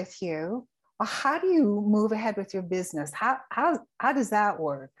messing with you, well, how do you move ahead with your business? How does that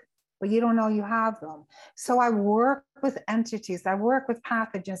work? Well, you don't know you have them. So I work with entities, I work with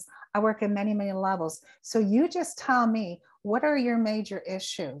pathogens, I work at many levels. So you just tell me, what are your major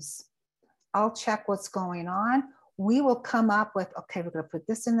issues? I'll check what's going on. We will come up with, okay, we're going to put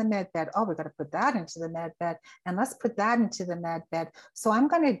this in the MedBed. Oh, we're going to put that into the MedBed, and let's put that into the MedBed. So I'm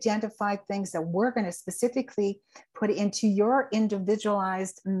going to identify things that we're going to specifically put into your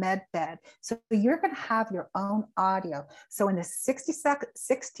individualized MedBed. So you're going to have your own audio. So in the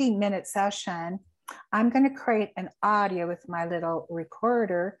 60-minute session, I'm going to create an audio with my little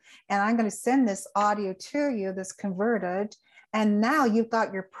recorder, and I'm going to send this audio to you, this converted. And now you've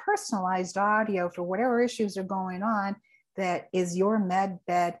got your personalized audio for whatever issues are going on that is your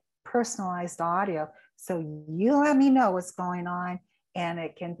MedBed personalized audio. So you let me know what's going on, and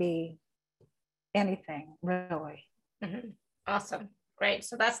it can be anything, really. Mm-hmm. Awesome. Great.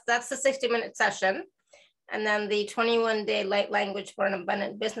 So that's the 60-minute session. And then the 21-day light language for an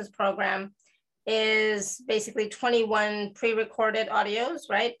abundant business program is basically 21 pre-recorded audios,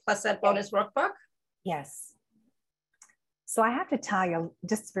 right? Plus a bonus workbook. Yes. So I have to tell you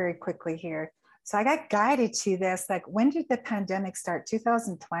just very quickly here. So I got guided to this, like, when did the pandemic start?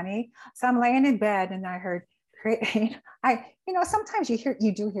 2020. So I'm laying in bed and I heard, sometimes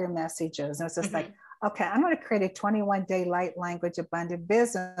you do hear messages, and it's just like, okay, I'm going to create a 21-day light language abundant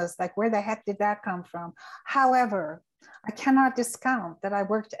business. Like, where the heck did that come from? However, I cannot discount that I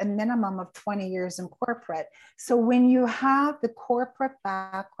worked a minimum of 20 years in corporate. So when you have the corporate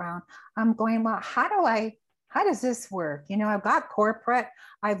background, I'm going, well, how does this work? You know, I've got corporate,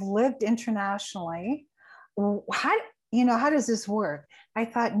 I've lived internationally. How does this work? I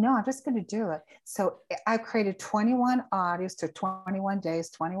thought, no, I'm just going to do it. So I created 21 audios to 21 days,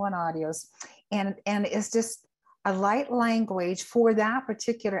 21 audios. And it's just a light language for that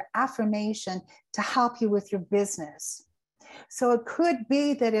particular affirmation to help you with your business. So it could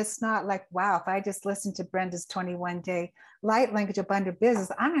be that it's not like, wow, if I just listen to Brenda's 21-day light language abundant business,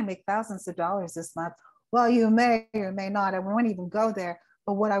 I'm going to make thousands of dollars this month. Well, you may or may not. I won't even go there.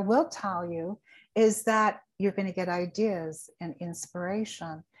 But what I will tell you is that you're going to get ideas and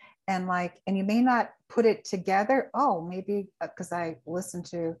inspiration. And you may not put it together. Oh, maybe because I listened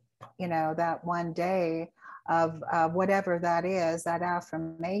to, that one day of whatever that is, that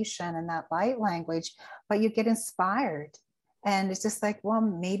affirmation and that light language, but you get inspired. And it's just like, well,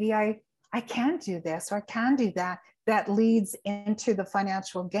 maybe I can do this or I can do that. That leads into the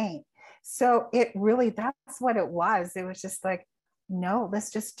financial gain. So it really, that's what it was. It was just like, no,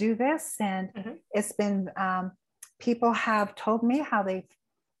 let's just do this. And it's been, people have told me how they've,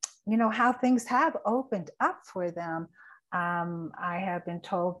 how things have opened up for them. I have been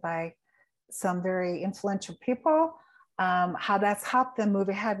told by some very influential people how that's helped them move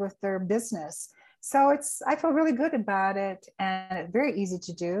ahead with their business. So I feel really good about it, and it's very easy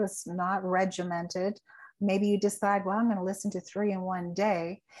to do. It's not regimented. Maybe you decide, well, I'm going to listen to 3 in one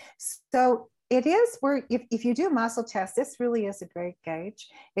day. So it is where, if you do muscle tests, this really is a great gauge.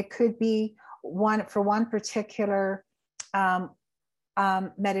 It could be one particular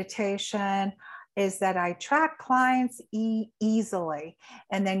meditation is that I track clients easily.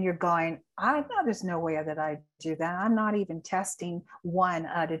 And then you're going, I know there's no way that I do that. I'm not even testing 1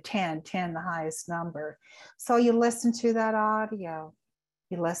 out of 10, 10 the highest number. So you listen to that audio.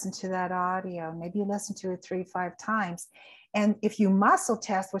 You listen to that audio. Maybe you listen to it 3-5 times. And if you muscle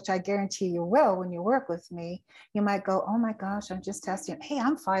test, which I guarantee you will when you work with me, you might go, oh my gosh, I'm just testing. Hey,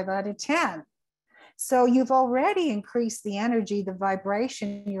 I'm 5 out of 10. So you've already increased the energy, the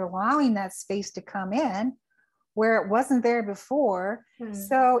vibration. You're allowing that space to come in where it wasn't there before.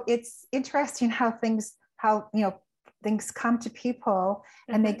 So it's interesting how things come to people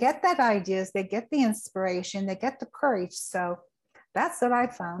and they get that ideas, they get the inspiration, they get the courage. So that's what I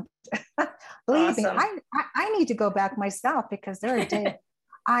found. Believe me, I need to go back myself, because there are days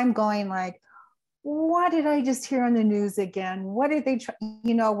I'm going like, what did I just hear on the news again? What did they try?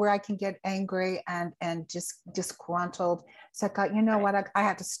 Where I can get angry and just disgruntled. So I thought, you know what? I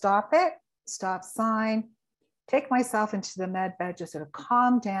had to stop it, stop sign, take myself into the med bed, just sort of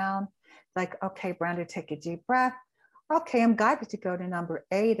calm down. Like, okay, Brenda, take a deep breath. Okay, I'm guided to go to number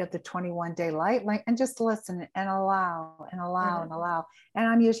 8 of the 21-day light and just listen and allow and allow and allow. And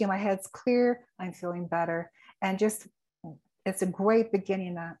I'm usually, my head's clear, I'm feeling better. And just, it's a great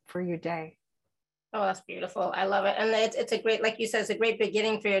beginning for your day. Oh, that's beautiful. I love it. And it's a great, like you said, it's a great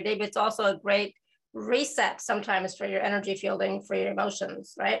beginning for your day, but it's also a great reset sometimes for your energy fielding, for your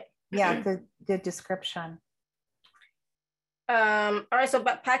emotions, right? Yeah, good description. All right, so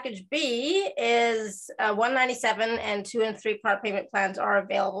but package B is $197, and 2 and 3 part payment plans are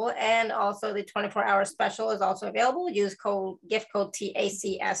available, and also the 24-hour special is also available. Use gift code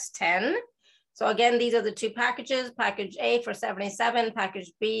TACS10. So again, these are the 2 packages: package A for $77,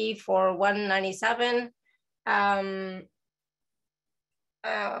 package B for $197. Hold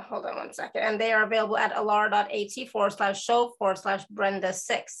on one second, and they are available at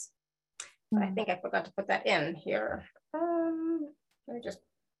alara.at/show/Brenda6. I think I forgot to put that in here. Let me just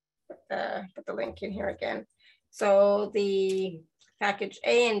put the link in here again. So the package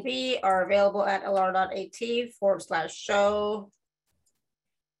A and B are available at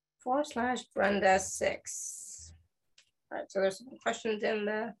alara.at/show/Brenda6. All right, so there's some questions in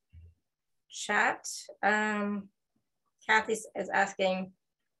the chat. Kathy is asking,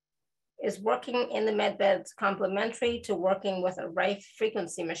 is working in the med beds complementary to working with a Rife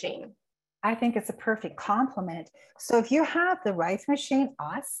frequency machine? I think it's a perfect complement. So if you have the Rife machine,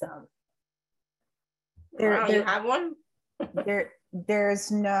 awesome. Wow, you have one? There's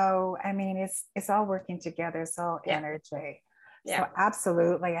no, I mean, it's all working together. It's all energy. So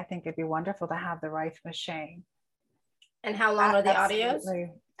absolutely, I think it'd be wonderful to have the Rife machine. And how long are the audios?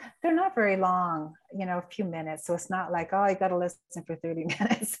 They're not very long, a few minutes. So it's not like, oh, I got to listen for 30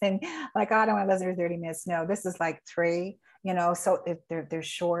 minutes and like, oh, I don't want to listen for 30 minutes. No, this is like 3, so they're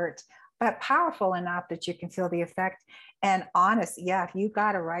short, but powerful enough that you can feel the effect. And honest, if you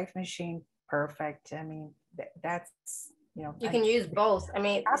got a Rife machine, perfect. I mean, that's, you can use both. I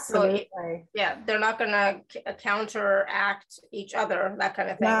mean, absolutely. So they're not going to counteract each other, that kind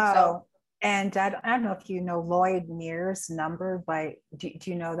of thing. No. So. And I don't know if you know Lloyd Mears' number, but do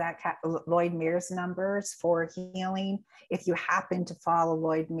you know that Lloyd Mears numbers for healing? If you happen to follow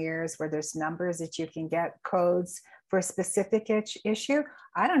Lloyd Mears, where there's numbers that you can get codes for a specific issue,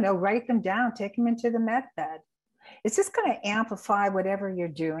 I don't know, write them down, take them into the med bed. It's just going to amplify whatever you're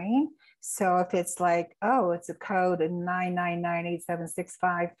doing. So if it's like, oh, it's a code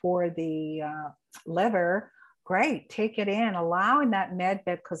 9998765 for the liver, great, take it in, allowing that med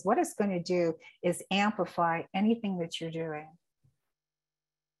bed, because what it's going to do is amplify anything that you're doing.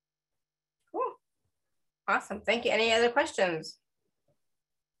 Cool. Awesome. Thank you. Any other questions?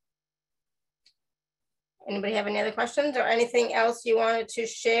 Anybody have any other questions or anything else you wanted to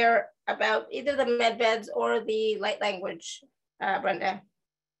share about either the med beds or the light language, Brenda?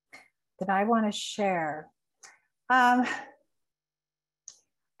 That I want to share. Again,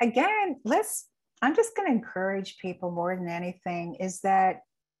 I'm just going to encourage people more than anything is that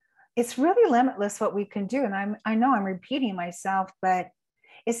it's really limitless what we can do. And I know I'm repeating myself, but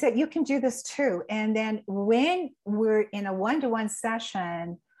it's that you can do this too. And then when we're in a one-to-one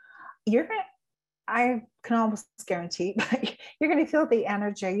session, I can almost guarantee, but you're going to feel the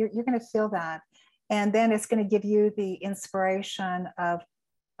energy. You're going to feel that. And then it's going to give you the inspiration of,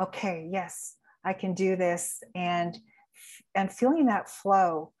 okay, yes, I can do this. And feeling that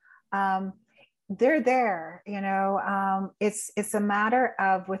flow. They're there, it's a matter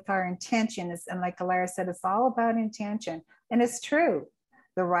of with our intentions. And like Alara said, it's all about intention. And it's true.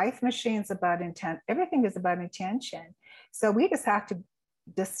 The Rife machine's about intent. Everything is about intention. So we just have to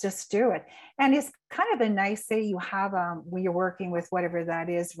just do it. And it's kind of a nice, say you have, when you're working with whatever that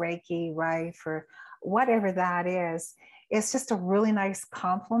is, Reiki, Rife, or whatever that is, it's just a really nice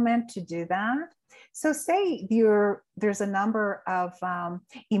compliment to do that. So say there's a number of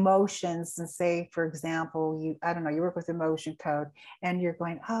emotions, and say, for example, I don't know, you work with emotion code and you're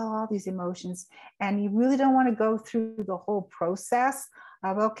going, oh, all these emotions, and you really don't want to go through the whole process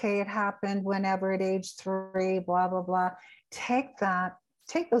of, okay, it happened whenever at age 3, blah, blah, blah. Take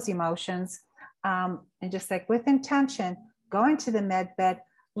those emotions, and just like with intention, go into the med bed,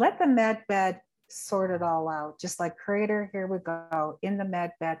 let the med bed sort it all out. Just like creator, here we go in the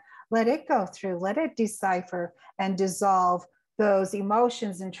med bed. Let it go through, let it decipher and dissolve those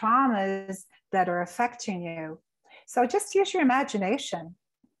emotions and traumas that are affecting you. So just use your imagination.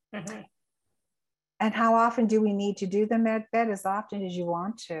 Mm-hmm. And how often do we need to do the med bed? As often as you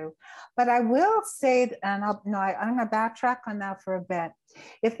want to. But I will say, and I'm going to backtrack on that for a bit.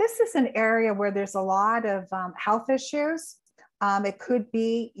 If this is an area where there's a lot of health issues, it could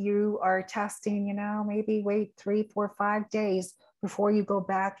be you are testing, maybe wait 3, 4, 5 days before you go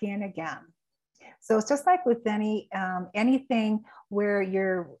back in again. So it's just like with anything where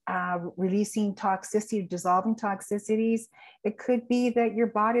you're releasing toxicity, dissolving toxicities. It could be that your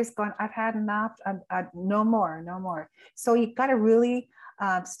body's gone, I've had enough, no more. So you've got to really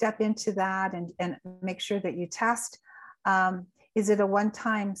step into that and make sure that you test. Is it a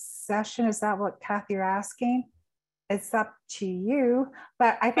one-time session? Is that what, Kathy, you're asking? It's up to you,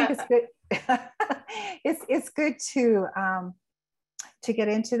 but I think it's good. It's good to get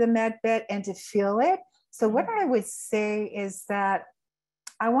into the med bed and to feel it. So what I would say is that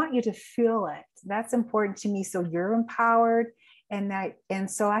I want you to feel it. That's important to me. So you're empowered,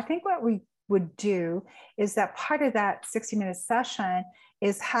 and so I think what we would do is that part of that 60-minute session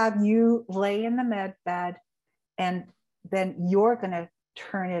is have you lay in the med bed, and then you're going to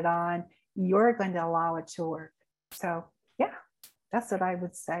turn it on. You're going to allow it to work. So yeah, that's what I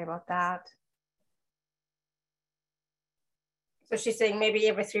would say about that. So she's saying maybe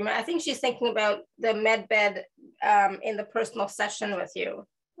every 3 months. I think she's thinking about the med bed in the personal session with you,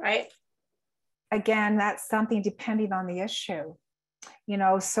 right? Again, that's something depending on the issue,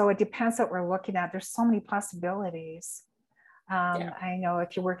 so it depends what we're looking at. There's so many possibilities. I know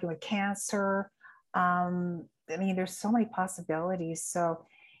if you're working with cancer, there's so many possibilities. So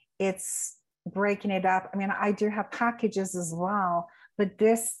it's breaking it up. I do have packages as well, but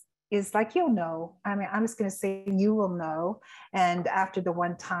this is like, I'm just going to say you will know. And after the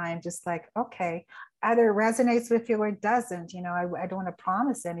one time, just like, okay, either it resonates with you or it doesn't. I don't want to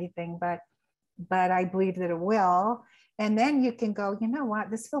promise anything, but I believe that it will. And then you can go, you know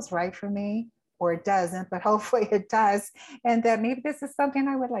what, this feels right for me, or it doesn't, but hopefully it does. And that maybe this is something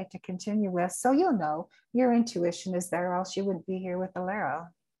I would like to continue with. So your intuition is there, or else you wouldn't be here with Alera.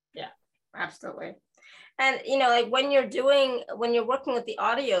 Yeah, absolutely. And like when you're working with the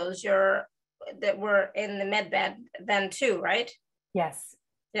audios, that were in the med bed then too, right? Yes.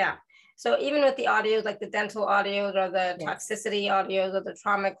 Yeah. So even with the audios, like the dental audios or the toxicity audios or the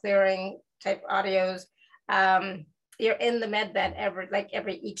trauma clearing type audios, you're in the med bed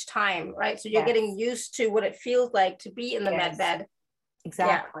every each time, right? So you're getting used to what it feels like to be in the med bed.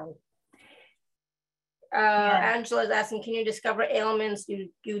 Exactly. Yeah. Angela's asking, can you discover ailments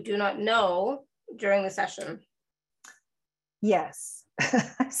you do not know during the session? Yes.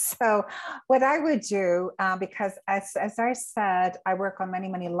 So what I would do, because as I said, I work on many,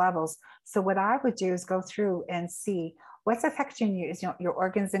 many levels. So what I would do is go through and see what's affecting you, is your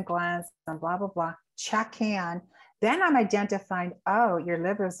organs and glands and blah, blah, blah, check in. Then I'm identifying, oh, your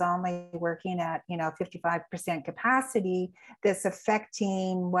liver is only working at 55% capacity. That's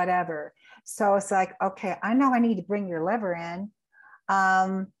affecting whatever. So it's like, okay, I know I need to bring your liver in.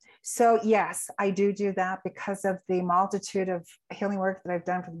 So yes, I do that because of the multitude of healing work that I've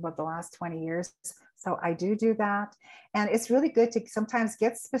done for about the last 20 years. So I do that. And it's really good to sometimes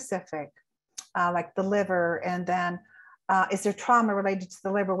get specific, like the liver, and then is there trauma related to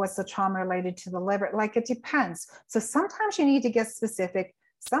the liver? What's the trauma related to the liver? Like, it depends. So sometimes you need to get specific.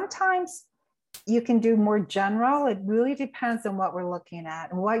 Sometimes you can do more general. It really depends on what we're looking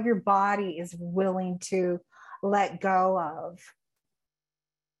at and what your body is willing to let go of.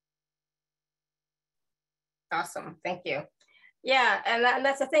 Awesome. Thank you. Yeah. And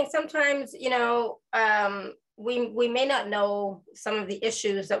that's the thing. Sometimes, we may not know some of the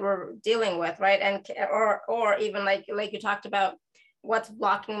issues that we're dealing with, right? And or even like you talked about, what's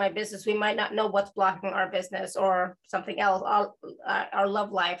blocking my business. We might not know what's blocking our business or something else, our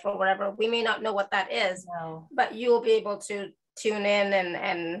love life or whatever. We may not know what that is, but you will be able to tune in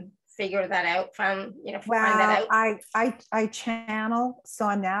and figure that out, find that out. I channel, so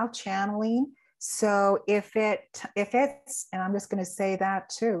I'm now channeling. So if it's, and I'm just going to say that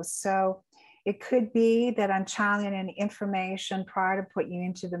too. So It could be that I'm channeling in information prior to putting you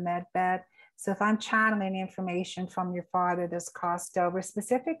into the med bed. So if I'm channeling information from your father that's crossed over,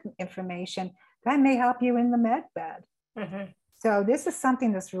 specific information, that may help you in the med bed. Mm-hmm. So this is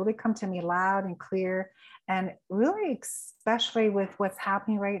something that's really come to me loud and clear. And really, especially with what's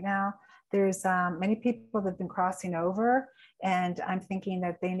happening right now, there's many people that have been crossing over, and I'm thinking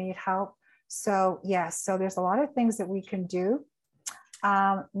that they need help. So yes, so there's a lot of things that we can do.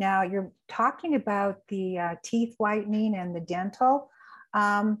 Now you're talking about the teeth whitening and the dental.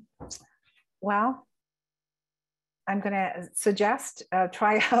 Well, I'm going to suggest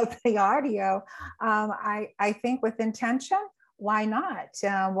try out the audio. I think with intention, why not?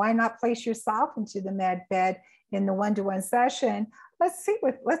 Why not place yourself into the med bed in the one-to-one session? Let's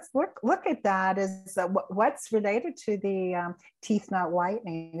look at that as what's related to the teeth not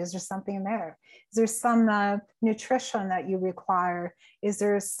whitening. Is there something there? Is there some nutrition that you require? Is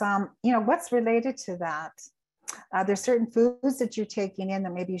there some, what's related to that? There's certain foods that you're taking in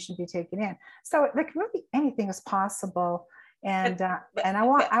that maybe you shouldn't be taking in. So like really anything is possible. And I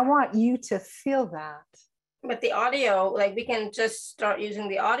want you to feel that. But the audio, like we can just start using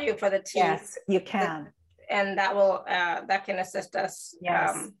the audio for the teeth. Yes, you can. And that will that can assist us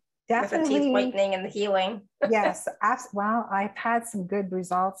definitely. with the teeth whitening and the healing. Yes, well, I've had some good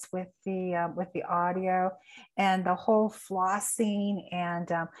results with the audio and the whole flossing and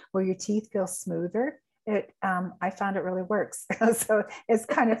where your teeth feel smoother. I found it really works. So it's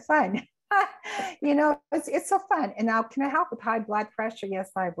kind of fun. It's so fun. And now, can I help with high blood pressure?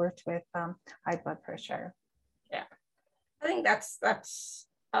 Yes, I've worked with high blood pressure. Yeah, I think that's.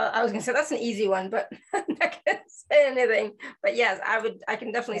 I was gonna say that's an easy one, but I'm not gonna say anything. But yes, I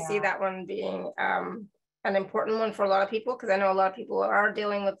can definitely see that one being an important one for a lot of people, because I know a lot of people are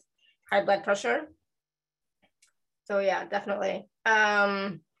dealing with high blood pressure. So yeah, definitely.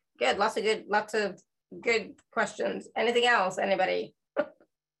 Good. Lots of good questions. Anything else? Anybody?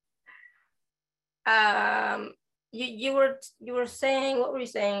 You were saying, what were you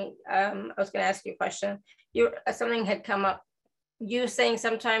saying? I was going to ask you a question. Something had come up. You saying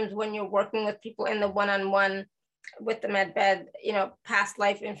sometimes when you're working with people in the one-on-one with the med bed, past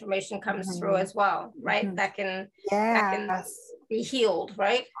life information comes through as well, right? Mm-hmm. That can be healed,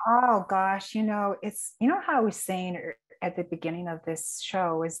 right? Oh gosh, it's how I was saying at the beginning of this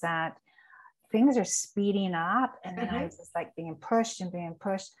show is that things are speeding up, and then I was just like being pushed.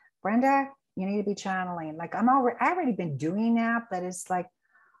 Brenda, you need to be channeling. Like I've already been doing that, but it's like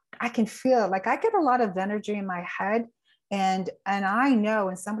I can feel, like I get a lot of energy in my head, and I know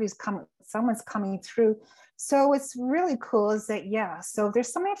when someone's coming through. So it's really cool is that, so if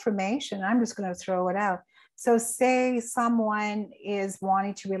there's some information, I'm just going to throw it out. So say someone is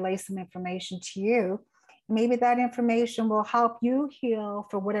wanting to relay some information to you, maybe that information will help you heal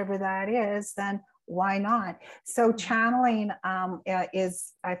for whatever that is, then why not? So channeling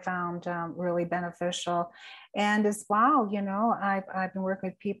is, I found really beneficial. And as well, I've been working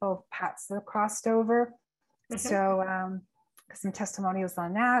with people, paths that have crossed over. So some testimonials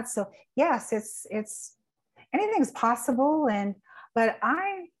on that. So yes, it's anything's possible. But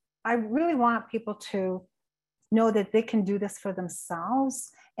I really want people to know that they can do this for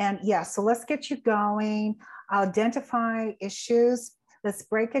themselves. And so let's get you going, identify issues, let's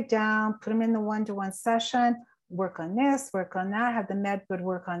break it down, put them in the one-to-one session, work on this, work on that, have the MedBed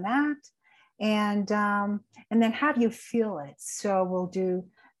work on that, and then have you feel it. So we'll do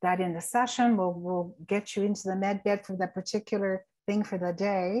that in the session. We'll get you into the MedBed for that particular thing for the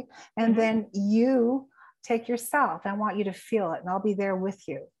day. And then you take yourself. I want you to feel it, and I'll be there with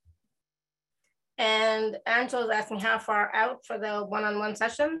you. And Angela's asking how far out for the one-on-one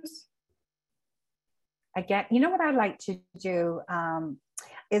sessions? Again, what I like to do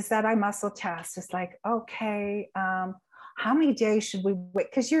is that I muscle test. It's like, okay, how many days should we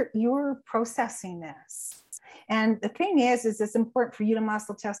wait? Because you're processing this. And the thing is it's important for you to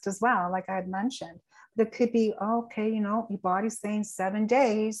muscle test as well, like I had mentioned. But it could be, okay, your body's saying 7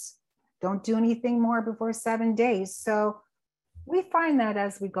 days. Don't do anything more before 7 days. So we find that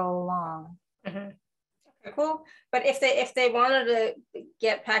as we go along. Okay, cool. But if they wanted to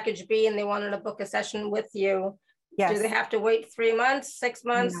get package B and they wanted to book a session with you, do they have to wait 3 months, 6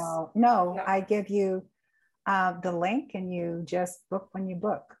 months? No. I give you the link and you just book when you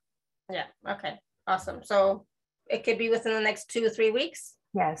book. Yeah. Okay. Awesome. So it could be within the next 2 or 3 weeks.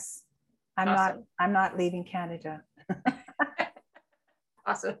 Yes. I'm not leaving Canada.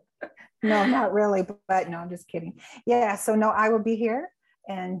 Awesome. No, not really, but no, I'm just kidding. Yeah. So no, I will be here,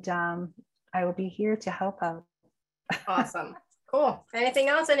 and I will be here to help out. Awesome. Cool. Anything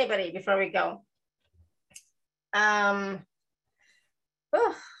else, anybody, before we go?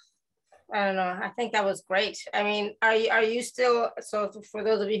 I don't know. I think that was great. I mean, are you still, so for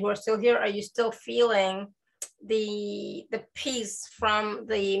those of you who are still here, are you still feeling the peace from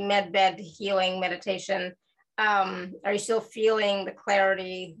the MedBed healing meditation? Are you still feeling the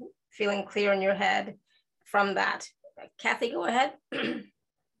clarity, feeling clear in your head from that? Kathy, go ahead.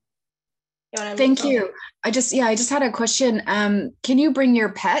 Thank you. I just had a question. Can you bring your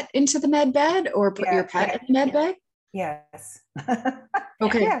pet into the med bed or put your pet in the med bed? Yes.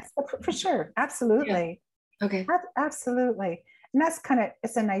 Okay. Yes, for sure. Absolutely. Yeah. Okay. Absolutely. And that's kind of,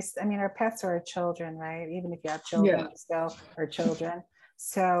 it's a nice, I mean, our pets are our children, right? Even if you have children, still are children.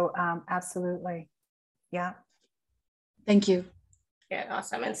 So absolutely. Yeah. Thank you. Yeah,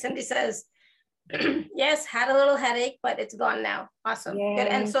 awesome. And Cindy says, yes, had a little headache, but it's gone now. Awesome. Yay. Good.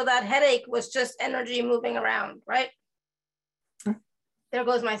 And so that headache was just energy moving around, right? There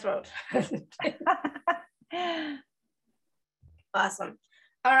goes my throat. Awesome.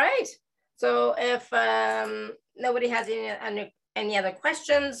 All right. So if nobody has any other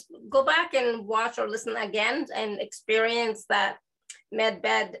questions, go back and watch or listen again and experience that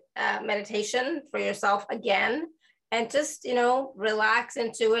MedBed meditation for yourself again. And just, relax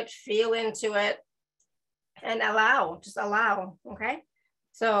into it, feel into it, and just allow, okay?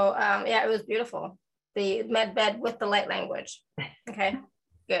 So yeah, it was beautiful. The MedBed with the light language. Okay,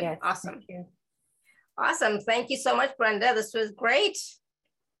 good, yes, awesome. Awesome, thank you so much, Brenda. This was great.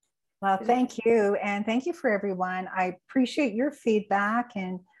 Well, thank you. And thank you for everyone. I appreciate your feedback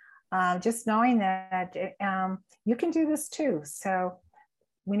and just knowing that you can do this too. So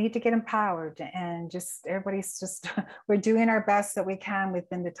we need to get empowered and just we're doing our best that we can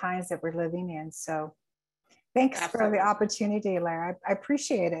within the times that we're living in. So thanks Absolutely. For the opportunity, Lara. I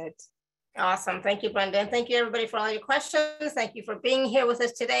appreciate it. Awesome. Thank you, Brenda. And thank you, everybody, for all your questions. Thank you for being here with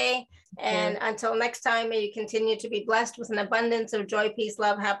us today. And until next time, may you continue to be blessed with an abundance of joy, peace,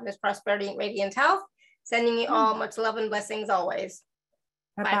 love, happiness, prosperity, and radiant health. Sending you all much love and blessings always.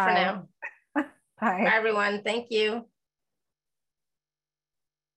 Bye for now. Bye. Bye, everyone. Thank you.